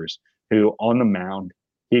Neighbors, who on the mound,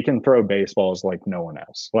 he can throw baseballs like no one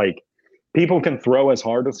else. Like, people can throw as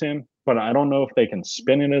hard as him, but I don't know if they can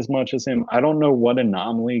spin it as much as him. I don't know what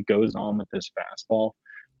anomaly goes on with this fastball,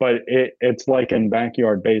 but it's like in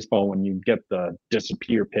backyard baseball when you get the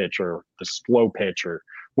disappear pitch or the slow pitch or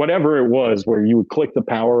whatever it was, where you would click the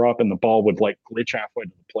power up and the ball would like glitch halfway to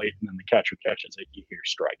the plate, and then the catcher catches it, you hear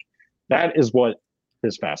strike. That is what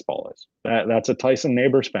his fastball is. That's a Tyson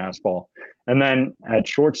Neighbors fastball. And then at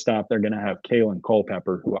shortstop, they're going to have Kalen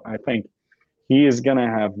Culpepper, who I think he is going to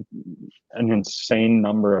have an insane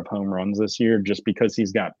number of home runs this year just because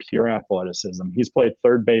he's got pure athleticism. He's played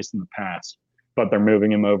third base in the past, but they're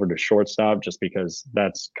moving him over to shortstop just because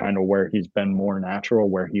that's kind of where he's been more natural,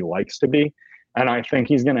 where he likes to be. And I think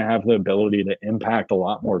he's going to have the ability to impact a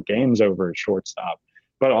lot more games over at shortstop.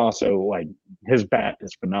 But also, like, his bat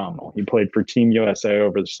is phenomenal. He played for Team USA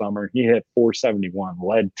over the summer. He hit .471,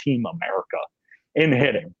 led Team America in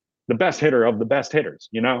hitting. The best hitter of the best hitters,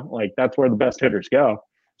 like, that's where the best hitters go.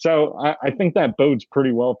 So I think that bodes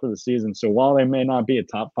pretty well for the season. So while they may not be a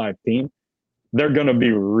top 5 team, they're going to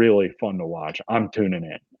be really fun to watch. I'm tuning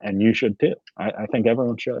in, and you should too. I think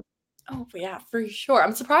everyone should. Oh, yeah, for sure.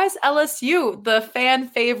 I'm surprised LSU, the fan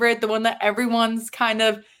favorite, the one that everyone's kind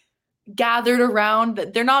of gathered around,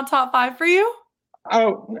 that they're not top 5 for you?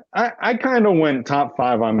 Oh, I kind of went top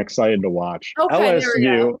 5 I'm excited to watch. Okay,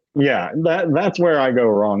 LSU, yeah, that's where I go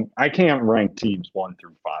wrong. I can't rank teams 1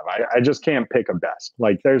 through 5. I just can't pick a best.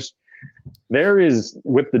 Like, there is,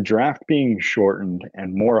 with the draft being shortened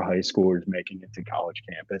and more high schoolers making it to college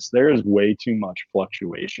campus, there is way too much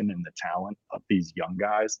fluctuation in the talent of these young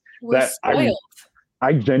guys. We're spoiled.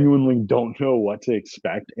 I genuinely don't know what to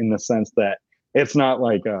expect, in the sense that It's not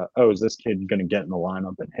like, is this kid going to get in the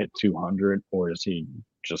lineup and hit 200, or is he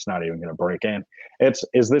just not even going to break in?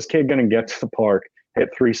 Is this kid going to get to the park, hit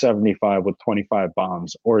 375 with 25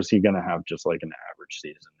 bombs, or is he going to have just like an average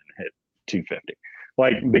season and hit 250?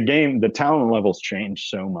 Like the talent levels change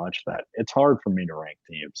so much that it's hard for me to rank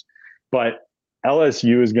teams. But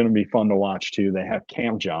LSU is going to be fun to watch too. They have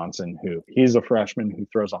Cam Johnson, he's a freshman who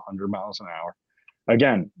throws 100 miles an hour.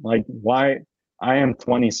 Again, like why I am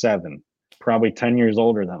 27, probably 10 years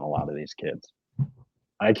older than a lot of these kids.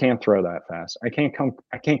 I can't throw that fast. I can't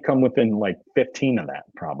come within like 15 of that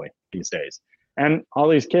probably these days. And all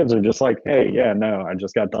these kids are just like, hey, yeah, no, I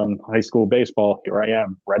just got done high school baseball. Here I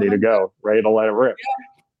am, ready to go, ready to let it rip.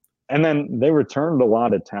 Yeah. And then they returned a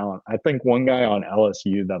lot of talent. I think one guy on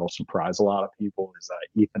LSU that'll surprise a lot of people is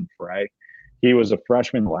Ethan Frey. He was a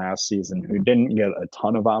freshman last season who didn't get a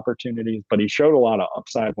ton of opportunities, but he showed a lot of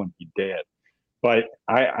upside when he did. But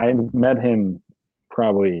I met him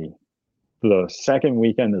probably the second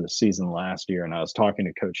weekend of the season last year, and I was talking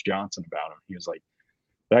to Coach Johnson about him. He was like,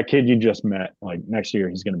 that kid you just met, like next year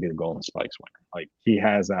he's going to be the Golden Spikes winner. Like he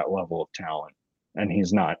has that level of talent, and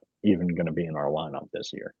he's not even going to be in our lineup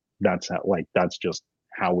this year. That's just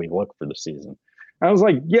how we look for the season. I was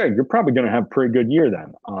like, yeah, you're probably going to have a pretty good year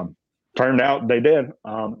then. Turned out they did.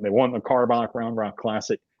 They won the Carbach Round Rock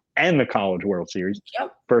Classic and the College World Series.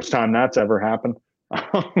 Yep. First time that's ever happened.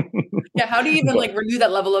 Yeah, how do you even renew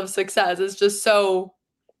that level of success? It's just so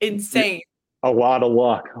insane. A lot of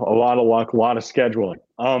luck, a lot of scheduling.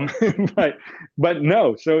 But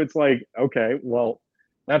no, so it's like, okay, well,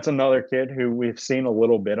 that's another kid who we've seen a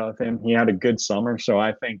little bit of him. He had a good summer, so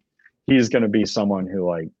I think he's going to be someone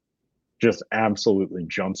who just absolutely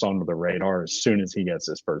jumps onto the radar as soon as he gets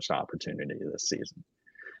his first opportunity this season.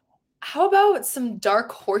 How about some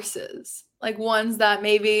dark horses, like ones that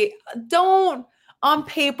maybe don't on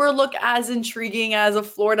paper look as intriguing as a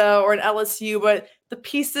Florida or an LSU, but the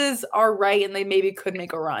pieces are right and they maybe could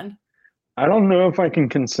make a run? I don't know if I can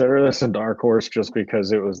consider this a dark horse just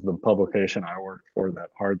because it was the publication I worked for that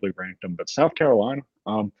hardly ranked them, but South Carolina,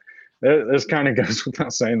 this kind of goes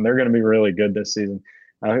without saying, they're going to be really good this season.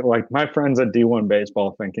 Like my friends at D1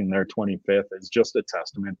 Baseball thinking they're 25th is just a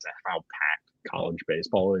testament to how packed college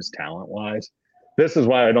baseball is talent-wise. This is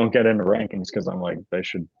why I don't get into rankings, because I'm like, they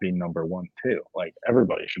should be number one too. Like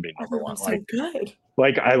everybody should be number one. So good.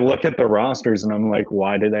 Like I look at the rosters and I'm like,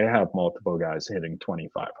 why do they have multiple guys hitting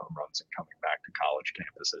 25 home runs and coming back to college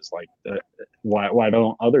campuses? Like, why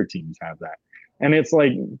don't other teams have that? And it's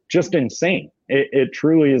like just insane. It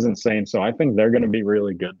truly is insane. So I think they're going to be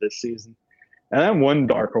really good this season. And then one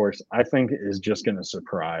dark horse I think is just going to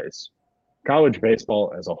surprise college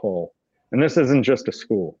baseball as a whole. And this isn't just a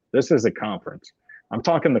school. This is a conference. I'm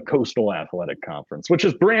talking the Coastal Athletic Conference, which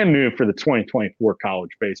is brand new for the 2024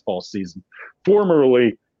 college baseball season,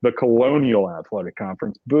 formerly the Colonial Athletic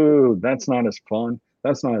Conference. Boo, that's not as fun.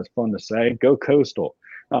 That's not as fun to say. Go Coastal.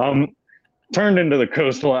 Turned into the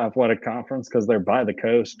Coastal Athletic Conference because they're by the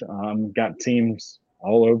coast. Got teams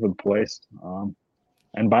all over the place.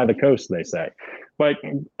 And by the coast, they say. But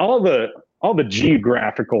all the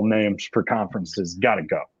geographical names for conferences got to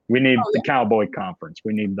go. We need the Cowboy Conference.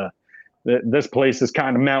 We need this place is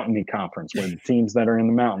kind of mountainy conference where the teams that are in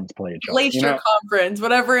the mountains play each other. Glacier Conference,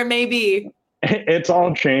 whatever it may be. It's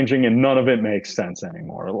all changing and none of it makes sense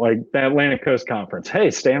anymore. Like the Atlantic Coast Conference.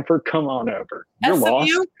 Hey, Stanford, come on over. You're SMU,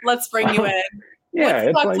 lost. let's bring you in. Yeah,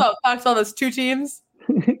 it's Pac-12, there's two teams.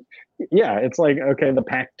 Yeah, it's like, okay, the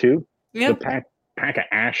Pac-2, yep. the pack of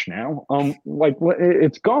ash now.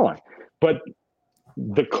 It's gone. But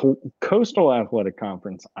the Coastal Athletic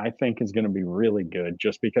Conference, I think, is going to be really good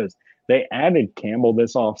just because they added Campbell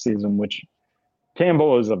this offseason, which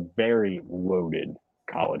Campbell is a very loaded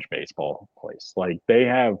college baseball place. Like they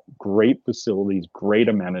have great facilities, great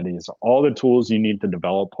amenities, all the tools you need to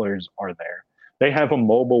develop players are there. They have a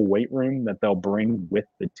mobile weight room that they'll bring with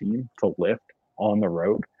the team to lift on the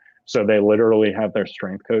road. So they literally have their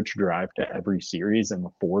strength coach drive to every series in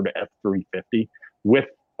the Ford F-350 with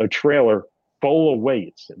a trailer full of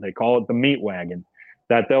weights. They call it the meat wagon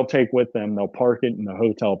that they'll take with them. They'll park it in the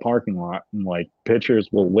hotel parking lot, and like pitchers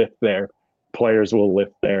will lift there, players will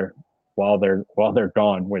lift there while they're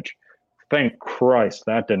gone, which thank Christ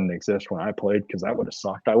that didn't exist when I played, because that would have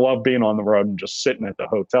sucked. I love being on the road and just sitting at the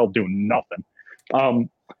hotel doing nothing.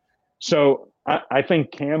 So I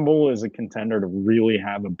think Campbell is a contender to really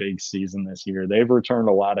have a big season this year. They've returned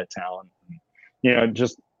a lot of talent.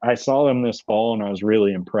 I saw them this fall and I was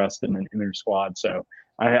really impressed in their squad. So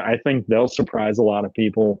I think they'll surprise a lot of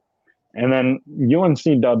people. And then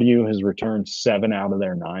UNCW has returned 7 out of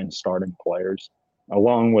their 9 starting players,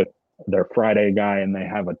 along with their Friday guy, and they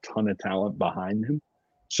have a ton of talent behind him.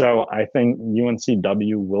 So I think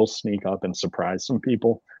UNCW will sneak up and surprise some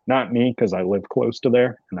people. Not me, because I live close to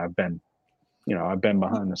there, and I've been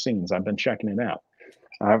behind the scenes. I've been checking it out.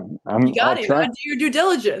 You got to do your due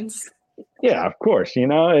diligence. Yeah, of course.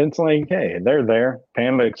 It's like, hey, they're there.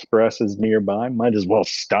 Panda Express is nearby. Might as well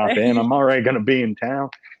stop in. I'm already going to be in town.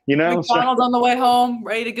 McDonald's on the way home,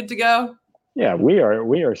 ready to go. Yeah, we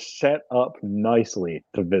are set up nicely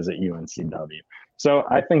to visit UNCW. So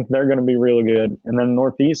I think they're going to be really good. And then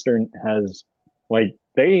Northeastern has,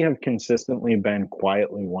 they have consistently been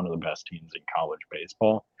quietly one of the best teams in college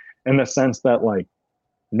baseball, in the sense that,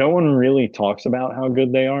 no one really talks about how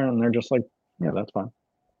good they are, and they're just like, yeah, that's fine.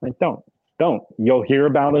 Don't. You'll hear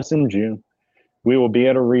about us in June. We will be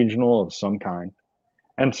at a regional of some kind.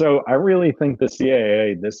 And so I really think the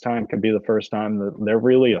CAA this time could be the first time that they're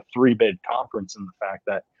really a 3-bid conference, in the fact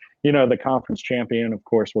that, the conference champion, of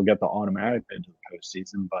course, will get the automatic bid to the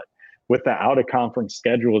postseason. But with the out-of-conference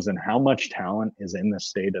schedules and how much talent is in the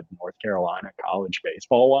state of North Carolina college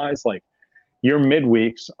baseball-wise, your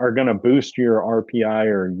midweeks are going to boost your RPI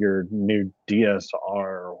or your new DSR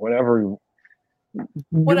or whatever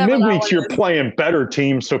midweeks you're playing better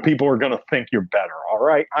teams, so people are going to think you're better. All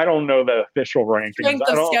right, I don't know the official rankings. Strength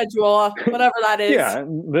of schedule, whatever that is. Yeah,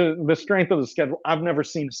 the strength of the schedule. I've never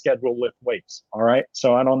seen a schedule lift weights. All right,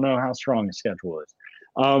 so I don't know how strong a schedule is.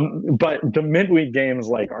 But the midweek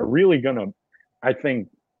games are really going to, I think,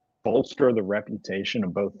 bolster the reputation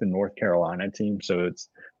of both the North Carolina team. So it's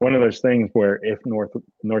one of those things where if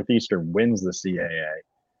Northeastern wins the CAA,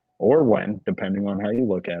 or when, depending on how you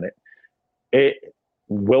look at it,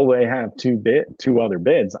 will they have two other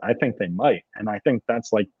bids? I think they might. And I think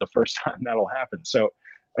that's the first time that'll happen. So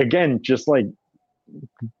again, just the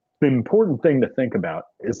important thing to think about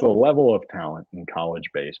is the level of talent in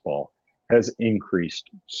college baseball has increased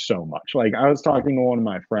so much. I was talking to one of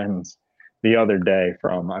my friends the other day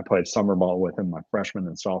I played summer ball with him my freshman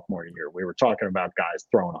and sophomore year. We were talking about guys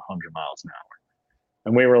throwing 100 miles an hour.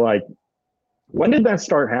 And we were like, when did that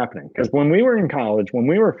start happening? Because when we were in college, when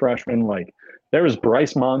we were freshmen, there was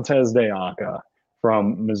Bryce Montez de Aca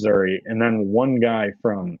from Missouri, and then one guy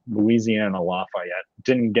from Louisiana Lafayette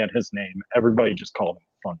didn't get his name. Everybody just called him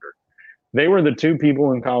Thunder. They were the two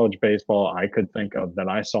people in college baseball I could think of that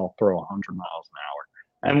I saw throw 100 miles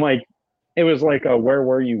an hour. And it was a where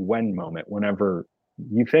were you when moment whenever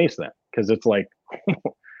you face them, because it's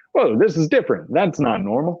whoa, this is different. That's not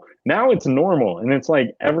normal. Now it's normal, and it's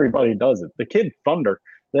everybody does it. The kid Thunder,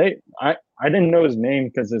 I didn't know his name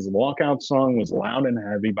because his walkout song was Loud and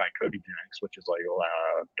Heavy by Cody Jenks, which is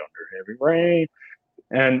loud, thunder, heavy rain.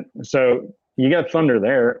 And so you got Thunder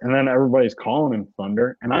there, and then everybody's calling him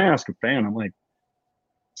Thunder. And I asked a fan, I'm like,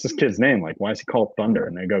 what's this kid's name? Why is he called Thunder?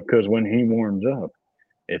 And they go, because when he warms up,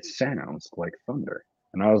 it sounds like thunder.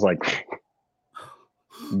 And I was like,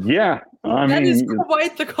 yeah, that is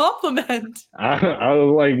quite the compliment. I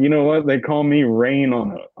was like, you know what? They call me rain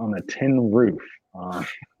on a tin roof.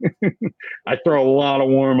 I throw a lot of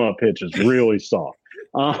warm-up pitches, really soft.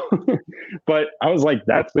 But I was like,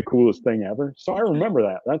 that's the coolest thing ever. So I remember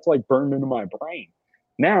that. That's burned into my brain.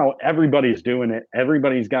 Now everybody's doing it.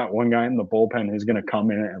 Everybody's got one guy in the bullpen who's going to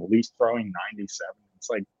come in at least throwing 97. It's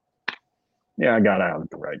yeah, I got out at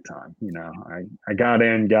the right time. I got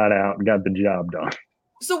in, got out, got the job done.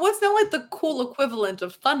 So what's now the cool equivalent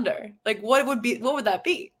of Thunder? What would that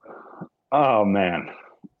be? Oh man.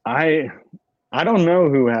 I don't know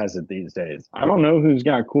who has it these days. I don't know who's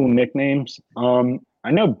got cool nicknames.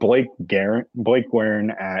 I know Blake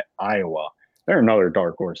Guerin at Iowa. They're another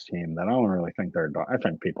dark horse team that I don't really think they're dark. I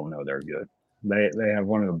think people know they're good. They have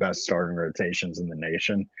one of the best starting rotations in the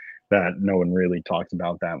nation that no one really talks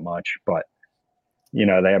about that much. But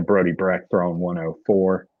they have Brody Breck throwing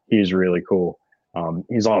 104. He's really cool.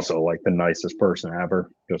 He's also the nicest person ever,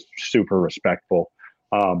 just super respectful.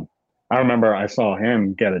 I remember I saw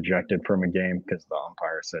him get ejected from a game because the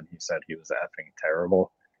umpire said he was effing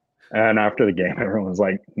terrible. And after the game, everyone was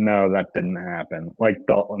like, no, that didn't happen.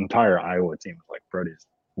 The entire Iowa team was like, Brody's,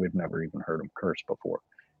 we've never even heard him curse before.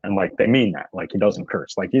 And they mean that. He doesn't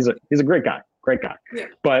curse. He's a great guy. Yeah.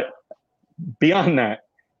 But beyond that,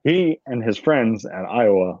 he and his friends at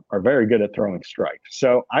Iowa are very good at throwing strikes.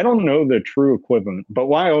 So I don't know the true equivalent, but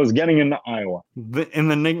why I was getting into Iowa. In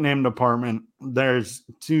the nickname department, there's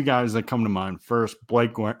two guys that come to mind. First,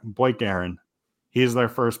 Blake Guerin. He's their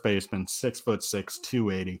first baseman, 6'6",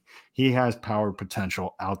 280. He has power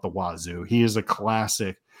potential out the wazoo. He is a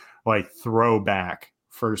classic, throwback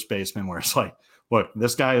first baseman where it's look,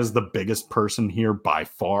 this guy is the biggest person here by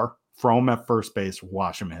far. Throw him at first base,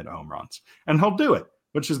 watch him hit home runs. And he'll do it,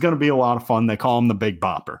 which is going to be a lot of fun. They call him the Big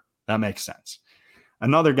Bopper. That makes sense.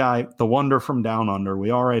 Another guy, the Wonder from Down Under. We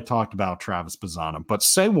already talked about Travis Bazzana, but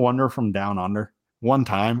say Wonder from Down Under one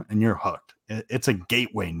time and you're hooked. It's a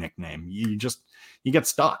gateway nickname. You get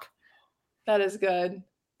stuck. That is good.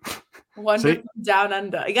 Wonder from Down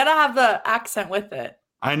Under. You got to have the accent with it.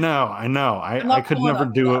 I know. I could never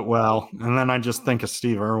do it well. And then I just think of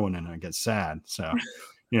Steve Irwin and I get sad. So,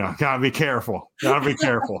 gotta be careful.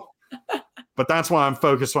 But that's why I'm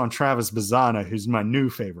focused on Travis Bazzana, who's my new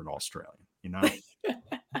favorite Australian,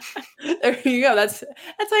 There you go. That's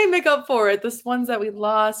how you make up for it. The ones that we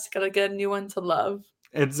lost, gotta get a new one to love.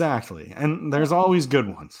 Exactly. And there's always good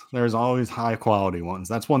ones. There's always high quality ones.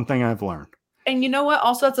 That's one thing I've learned. And you know what?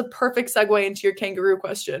 Also, that's a perfect segue into your kangaroo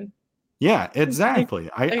question. Yeah,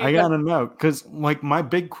 exactly. I gotta know, because like my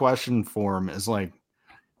big question for him is like,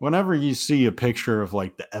 whenever you see a picture of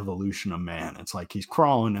like the evolution of man, it's like he's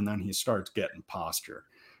crawling and then he starts getting posture.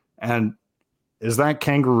 And is that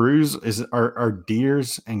kangaroos? Are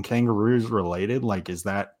deers and kangaroos related? Like, is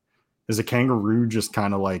a kangaroo just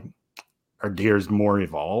kind of like, are deers more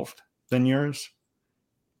evolved than yours?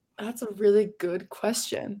 That's a really good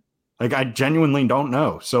question. Like, I genuinely don't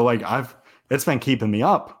know. So like it's been keeping me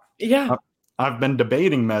up. Yeah. I've been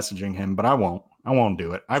debating messaging him, but I won't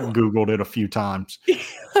do it. I've Googled it a few times.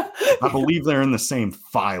 I believe they're in the same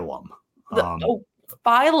phylum.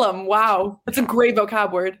 Phylum. Wow. That's a great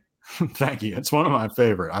vocab word. Thank you. It's one of my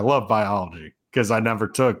favorite. I love biology because I never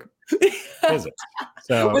took physics.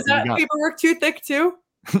 So was that paperwork too thick too?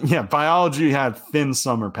 Yeah, biology had thin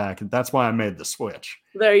summer packet. That's why I made the switch.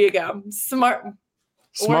 There you go.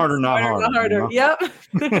 Smarter, not harder. Yep.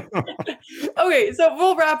 Okay, so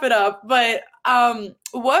we'll wrap it up. But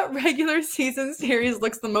what regular season series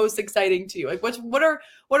looks the most exciting to you? Like, what are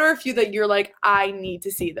a few that you're like, I need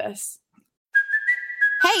to see this?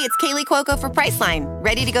 Hey, it's Kaylee Cuoco for Priceline.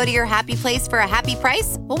 Ready to go to your happy place for a happy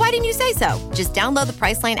price? Well, why didn't you say so? Just download the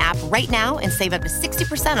Priceline app right now and save up to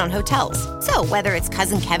 60% on hotels. So whether it's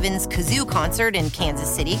Cousin Kevin's Kazoo Concert in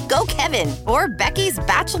Kansas City, go Kevin, or Becky's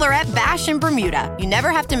Bachelorette Bash in Bermuda, you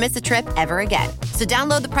never have to miss a trip ever again. So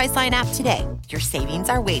download the Priceline app today. Your savings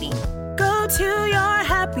are waiting. Go to your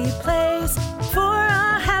happy place for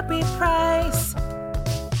a happy price.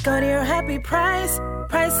 Go to your happy price,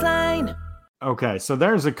 Priceline. Okay, so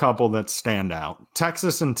there's a couple that stand out.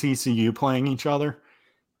 Texas and TCU playing each other.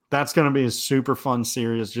 That's going to be a super fun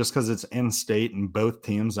series just because it's in state, and both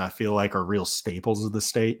teams I feel like are real staples of the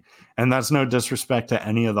state. And that's no disrespect to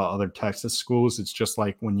any of the other Texas schools. It's just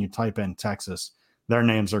like when you type in Texas, their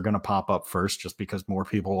names are going to pop up first just because more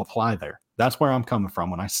people apply there. That's where I'm coming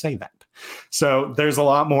from when I say that. So there's a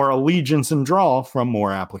lot more allegiance and draw from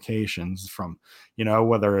more applications from,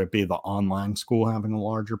 whether it be the online school having a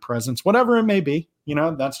larger presence, whatever it may be,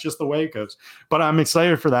 that's just the way it goes. But I'm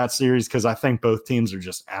excited for that series because I think both teams are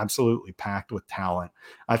just absolutely packed with talent.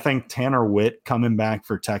 I think Tanner Witt coming back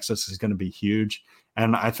for Texas is going to be huge.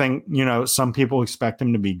 And I think, some people expect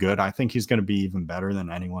him to be good. I think he's going to be even better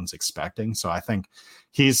than anyone's expecting. So I think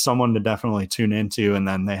he's someone to definitely tune into. And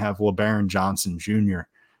then they have LeBaron Johnson Jr.,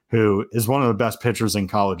 who is one of the best pitchers in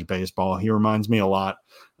college baseball. He reminds me a lot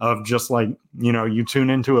of just like, you tune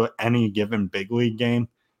into any given big league game,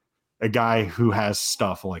 a guy who has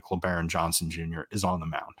stuff like LeBaron Johnson Jr. is on the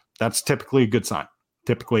mound. That's typically a good sign,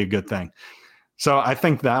 typically a good thing. So I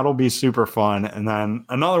think that'll be super fun. And then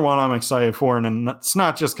another one I'm excited for, and it's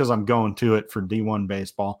not just because I'm going to it for D1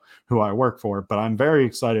 baseball, who I work for, but I'm very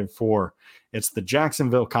excited for, it's the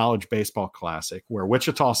Jacksonville College Baseball Classic, where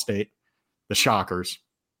Wichita State, the Shockers,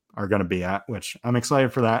 are going to be at, which I'm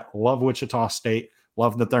excited for that. Love Wichita State.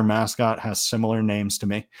 Love that their mascot has similar names to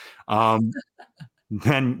me.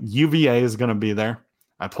 Then UVA is going to be there.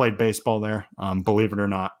 I played baseball there, believe it or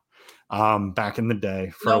not, back in the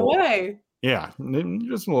day. No way. Yeah,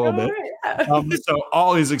 just a little bit. So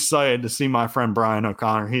always excited to see my friend Brian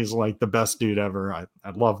O'Connor. He's like the best dude ever. I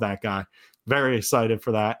love that guy. Very excited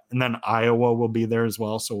for that. And then Iowa will be there as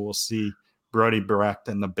well. So we'll see Brody Brecht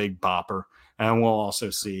and the Big Bopper. And we'll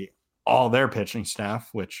also see all their pitching staff,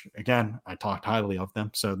 which, again, I talked highly of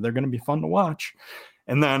them. So they're going to be fun to watch.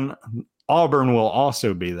 And then Auburn will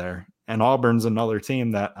also be there. And Auburn's another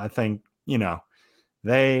team that I think,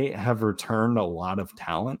 they have returned a lot of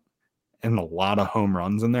talent and a lot of home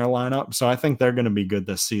runs in their lineup. So I think they're going to be good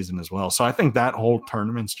this season as well. So I think that whole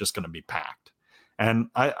tournament's just going to be packed. And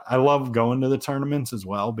I love going to the tournaments as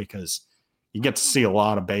well because you get to see a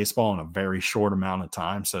lot of baseball in a very short amount of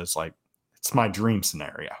time. So it's like, it's my dream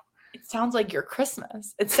scenario. It sounds like your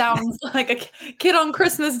Christmas. It sounds like a kid on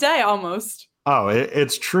Christmas Day almost. Oh,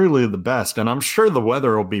 it's truly the best. And I'm sure the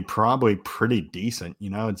weather will be probably pretty decent.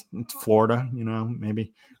 It's Florida,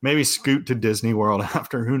 maybe scoot to Disney World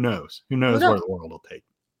after. Who knows? Who knows where the world will take.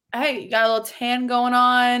 Hey, you got a little tan going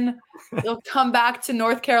on. You'll come back to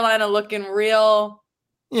North Carolina looking real.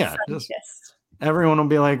 Yeah. Everyone will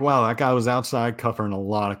be like, wow, that guy was outside covering a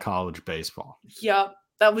lot of college baseball. Yep.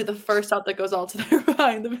 That'll be the first thought that goes all to their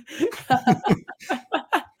mind.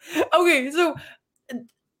 Okay, so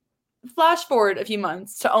flash forward a few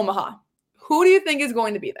months to Omaha. Who do you think is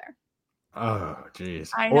going to be there? Oh,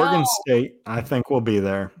 geez. Oregon State, I think, will be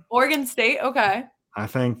there. Oregon State? Okay. I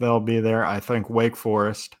think they'll be there. I think Wake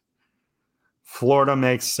Forest. Florida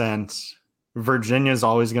makes sense. Virginia's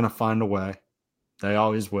always going to find a way. They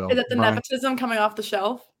always will. Is it the nepotism coming off the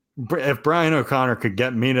shelf? If Brian O'Connor could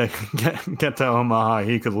get me to get to Omaha,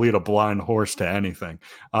 he could lead a blind horse to anything.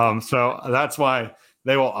 So that's why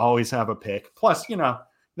they will always have a pick. Plus, they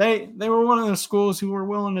were one of the schools who were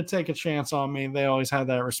willing to take a chance on me. They always had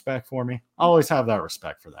that respect for me. I always have that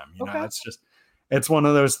respect for them. It's one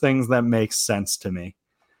of those things that makes sense to me.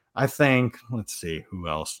 I think, let's see, who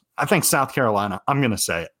else? I think South Carolina. I'm going to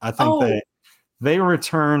say it. I think they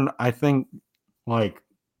returned, I think, like,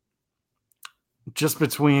 just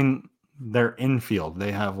between their infield,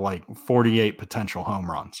 they have like 48 potential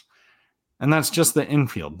home runs. And that's just the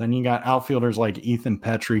infield. Then you got outfielders like Ethan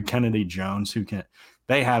Petrie, Kennedy Jones,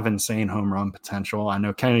 they have insane home run potential. I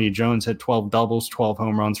know Kennedy Jones hit 12 doubles, 12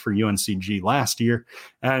 home runs for UNCG last year.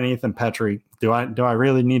 And Ethan Petrie, do I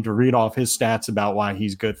really need to read off his stats about why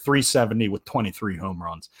he's good? 370 with 23 home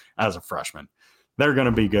runs as a freshman. They're going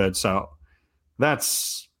to be good. So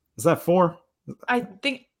is that 4? I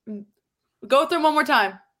think go through one more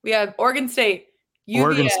time. We have Oregon State, UVA.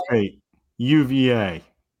 Oregon State, UVA.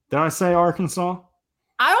 Did I say Arkansas?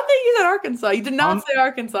 I don't think you said Arkansas. You did not say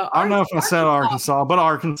Arkansas. I don't know if I said Arkansas, but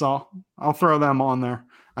Arkansas. I'll throw them on there.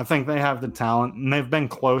 I think they have the talent, and they've been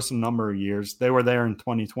close a number of years. They were there in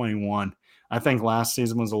 2021. I think last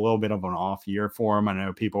season was a little bit of an off year for them. I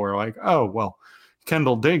know people were like, oh, well,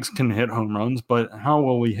 Kendall Diggs can hit home runs, but how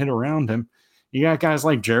will we hit around him? You got guys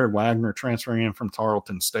like Jared Wagner transferring in from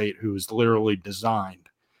Tarleton State, who is literally designed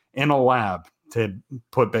in a lab to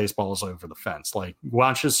put baseballs over the fence. Like,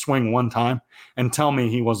 watch his swing one time and tell me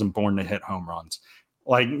he wasn't born to hit home runs.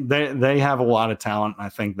 Like, they have a lot of talent, and I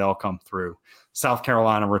think they'll come through. South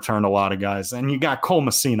Carolina returned a lot of guys, and you got Cole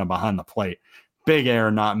Messina behind the plate. Big Air,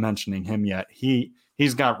 not mentioning him yet.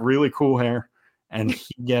 He's got really cool hair, and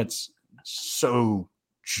he gets so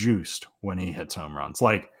juiced when he hits home runs.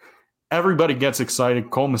 Like, everybody gets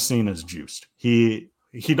excited. Cole Messina's juiced. He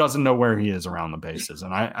doesn't know where he is around the bases.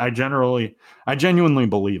 And I genuinely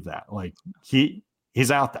believe that. Like,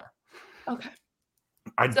 he's out there. Okay.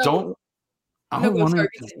 No,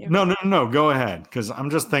 go ahead. Because I'm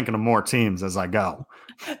just thinking of more teams as I go.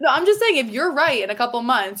 No, I'm just saying, if you're right in a couple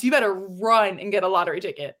months, you better run and get a lottery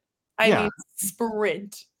ticket. I mean,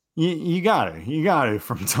 sprint. You got it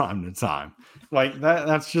from time to time. Like,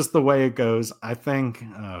 that's just the way it goes. I think,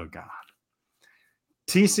 oh God.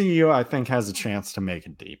 TCU, I think, has a chance to make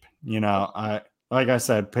it deep. Like I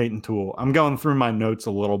said, Peyton Toole. I'm going through my notes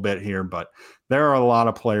a little bit here, but there are a lot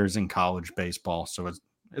of players in college baseball, so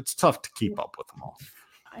it's tough to keep up with them all.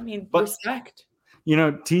 I mean, respect.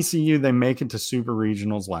 TCU, they make it to Super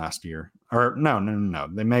Regionals last year. Or no.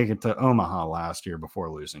 They make it to Omaha last year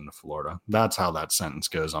before losing to Florida. That's how that sentence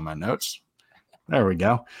goes on my notes. There we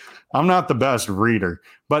go. I'm not the best reader,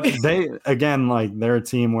 but they're a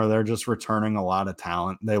team where they're just returning a lot of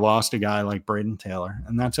talent. They lost a guy like Braden Taylor,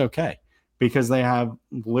 and that's okay because they have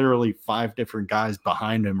literally 5 different guys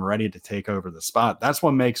behind him ready to take over the spot. That's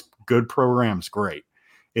what makes good programs great,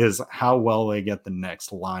 is how well they get the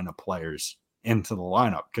next line of players into the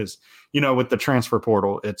lineup. Because, with the transfer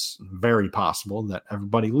portal, it's very possible that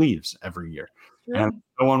everybody leaves every year. And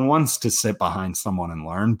no one wants to sit behind someone and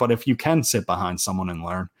learn. But if you can sit behind someone and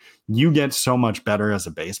learn, you get so much better as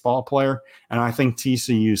a baseball player. And I think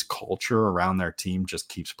TCU's culture around their team just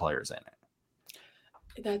keeps players in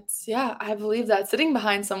it. I believe that sitting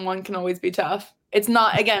behind someone can always be tough. It's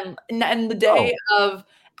not, again, in the day of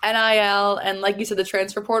NIL and, like you said, the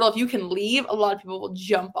transfer portal, if you can leave, a lot of people will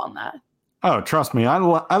jump on that. Oh, trust me. I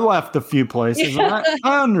left a few places. And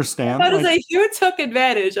I understand. You took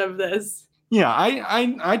advantage of this. Yeah,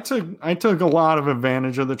 I took a lot of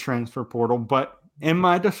advantage of the transfer portal, but in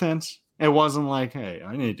my defense, it wasn't like, hey,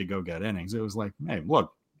 I need to go get innings. It was like, hey,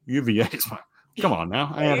 look, UVA's fine. Come on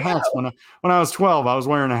now. I had hats when I was 12. I was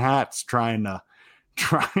wearing hats trying to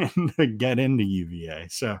get into UVA.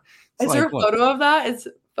 So is there a photo of that? Is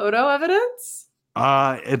photo evidence?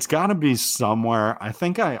 It's got to be somewhere. I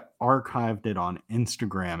think I archived it on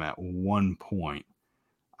Instagram at one point.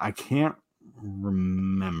 I can't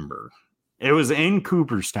remember. It was in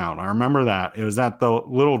Cooperstown. I remember that. It was at the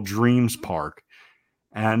Little Dreams Park.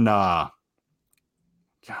 And God,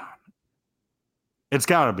 it's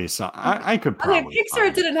got to be something. I could probably. Okay, Pixar,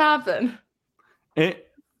 it didn't happen.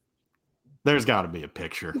 There's got to be a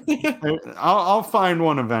picture. I'll find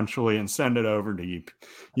one eventually and send it over to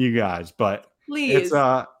you guys. But please,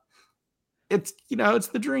 it's it's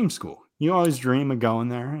the dream school. You always dream of going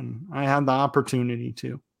there, and I had the opportunity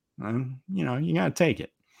to. And you got to take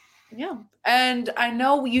it. Yeah. And I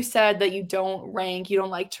know you said that you don't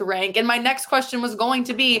like to rank. And my next question was going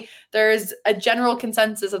to be, there's a general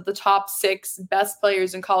consensus of the top 6 best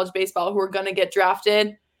players in college baseball who are going to get drafted.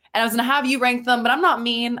 And I was going to have you rank them, but I'm not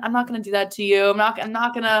mean. I'm not going to do that to you. I'm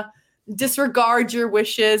not going to disregard your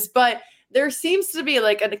wishes, but there seems to be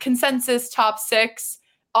like a consensus top 6,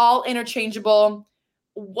 all interchangeable.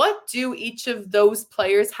 What do each of those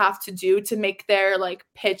players have to do to make their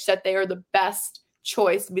pitch that they are the best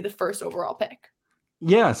choice to be the first overall pick?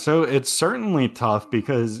 Yeah, so it's certainly tough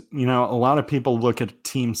because, a lot of people look at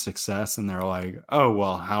team success and they're like, oh,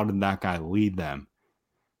 well, how did that guy lead them?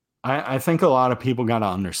 I think a lot of people got to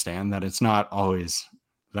understand that it's not always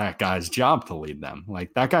that guy's job to lead them.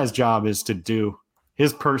 Like, that guy's job is to do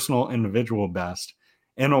his personal individual best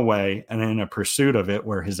in a way and in a pursuit of it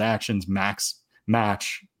where his actions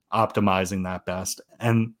match optimizing that best.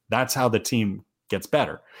 And that's how the team gets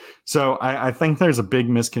better. So I think there's a big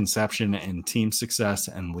misconception in team success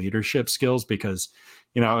and leadership skills because,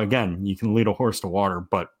 again, you can lead a horse to water,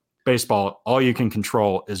 but baseball, all you can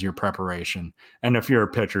control is your preparation. And if you're a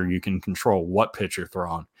pitcher, you can control what pitch you're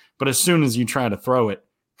throwing. But as soon as you try to throw it,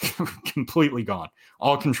 completely gone.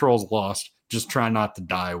 All control's lost. Just try not to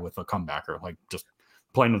die with a comebacker. Like, just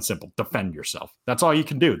plain and simple, defend yourself. That's all you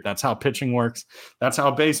can do. That's how pitching works. That's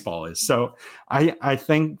how baseball is. So I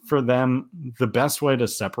think for them, the best way to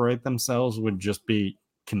separate themselves would just be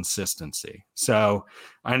consistency. So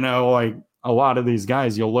I know a lot of these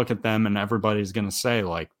guys, you'll look at them and everybody's going to say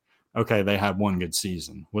okay, they had one good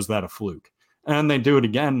season. Was that a fluke? And they do it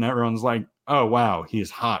again and everyone's like, oh, wow,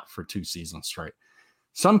 he's hot for 2 seasons straight.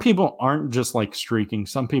 Some people aren't just streaking.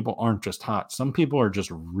 Some people aren't just hot. Some people are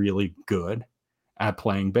just really good at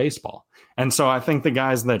playing baseball. And so I think the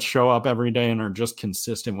guys that show up every day and are just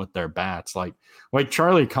consistent with their bats, like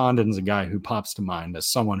Charlie Condon's a guy who pops to mind as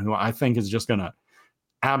someone who I think is just going to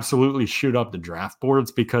absolutely shoot up the draft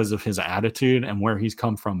boards because of his attitude and where he's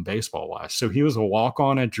come from baseball wise. So he was a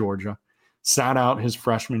walk-on at Georgia, sat out his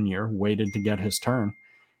freshman year, waited to get his turn.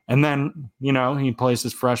 And then, he plays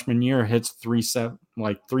his freshman year, hits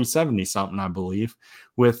 370 something, I believe,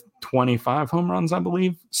 with 25 home runs, I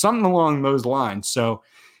believe, something along those lines. So,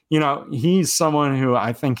 he's someone who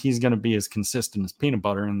I think he's going to be as consistent as peanut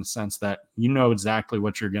butter in the sense that exactly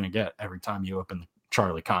what you're going to get every time you open the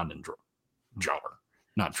Charlie Condon jar,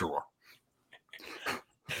 not drawer.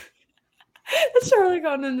 The Charlie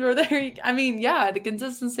Condon drawer there. I mean, yeah, the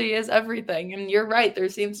consistency is everything. And you're right. There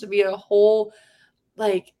seems to be a whole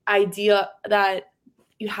idea that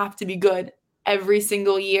you have to be good every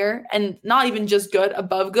single year and not even just good,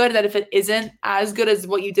 above good, that if it isn't as good as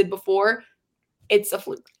what you did before, it's a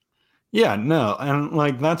fluke. Yeah, no.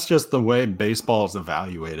 And that's just the way baseball is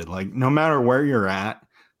evaluated. No matter where you're at,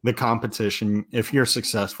 the competition, if you're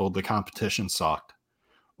successful, the competition sucked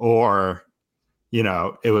or,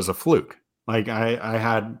 it was a fluke. I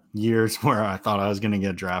had years where I thought I was going to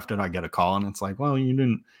get drafted. I get a call and it's well,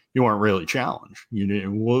 you weren't really challenged. You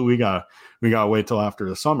didn't. Well, we got to wait till after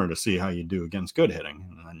the summer to see how you do against good hitting.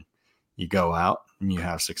 And then you go out and you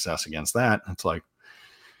have success against that. It's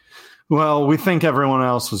well, we think everyone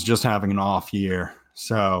else was just having an off year.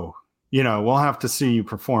 So, we'll have to see you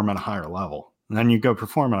perform at a higher level. And then you go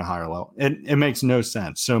perform at a higher level. It makes no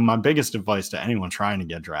sense. So my biggest advice to anyone trying to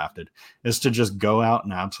get drafted is to just go out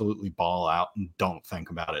and absolutely ball out and don't think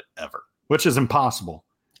about it ever, which is impossible.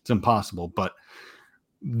 It's impossible. But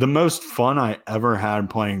the most fun I ever had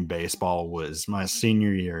playing baseball was my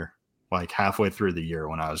senior year, halfway through the year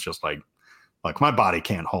when I was just my body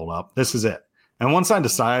can't hold up. This is it. And once I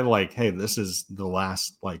decided hey, this is the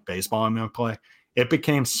last baseball I'm going to play, it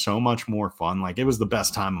became so much more fun. It was the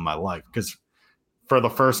best time of my life because for the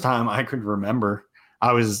first time I could remember,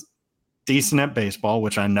 I was decent at baseball,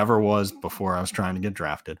 which I never was before I was trying to get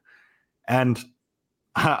drafted. And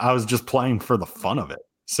I was just playing for the fun of it.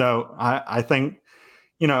 So I think,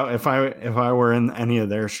 if I were in any of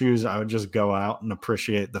their shoes, I would just go out and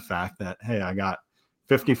appreciate the fact that, hey, I got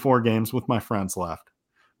 54 games with my friends left.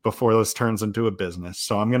 before this turns into a business.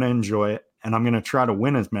 So I'm going to enjoy it, and I'm going to try to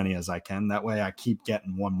win as many as I can. That way I keep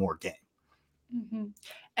getting one more game. Mm-hmm.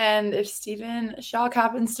 And if Stephen Schoch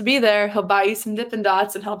happens to be there, he'll buy you some Dippin'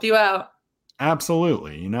 Dots and help you out.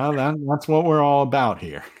 Absolutely. You know, that's what we're all about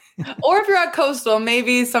here. Or if you're at Coastal,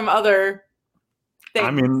 maybe some other thing.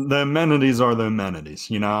 I mean, the amenities are the amenities.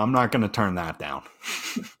 You know, I'm not going to turn that down.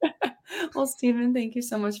 Well, Stephen, thank you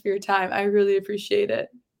so much for your time. I really appreciate it.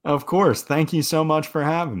 Of course. Thank you so much for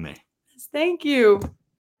having me. Thank you.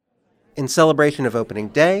 In celebration of opening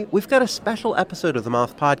day, we've got a special episode of the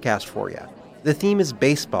Moth Podcast for you. The theme is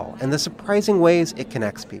baseball and the surprising ways it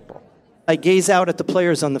connects people. I gaze out at the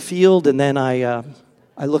players on the field, and then I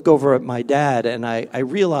look over at my dad, and I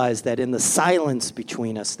realize that in the silence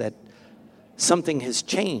between us that something has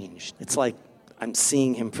changed. It's like I'm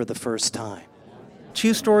seeing him for the first time.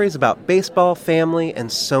 2 stories about baseball, family, and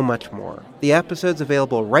so much more. The episode's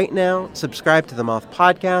available right now. Subscribe to the Moth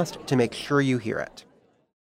Podcast to make sure you hear it.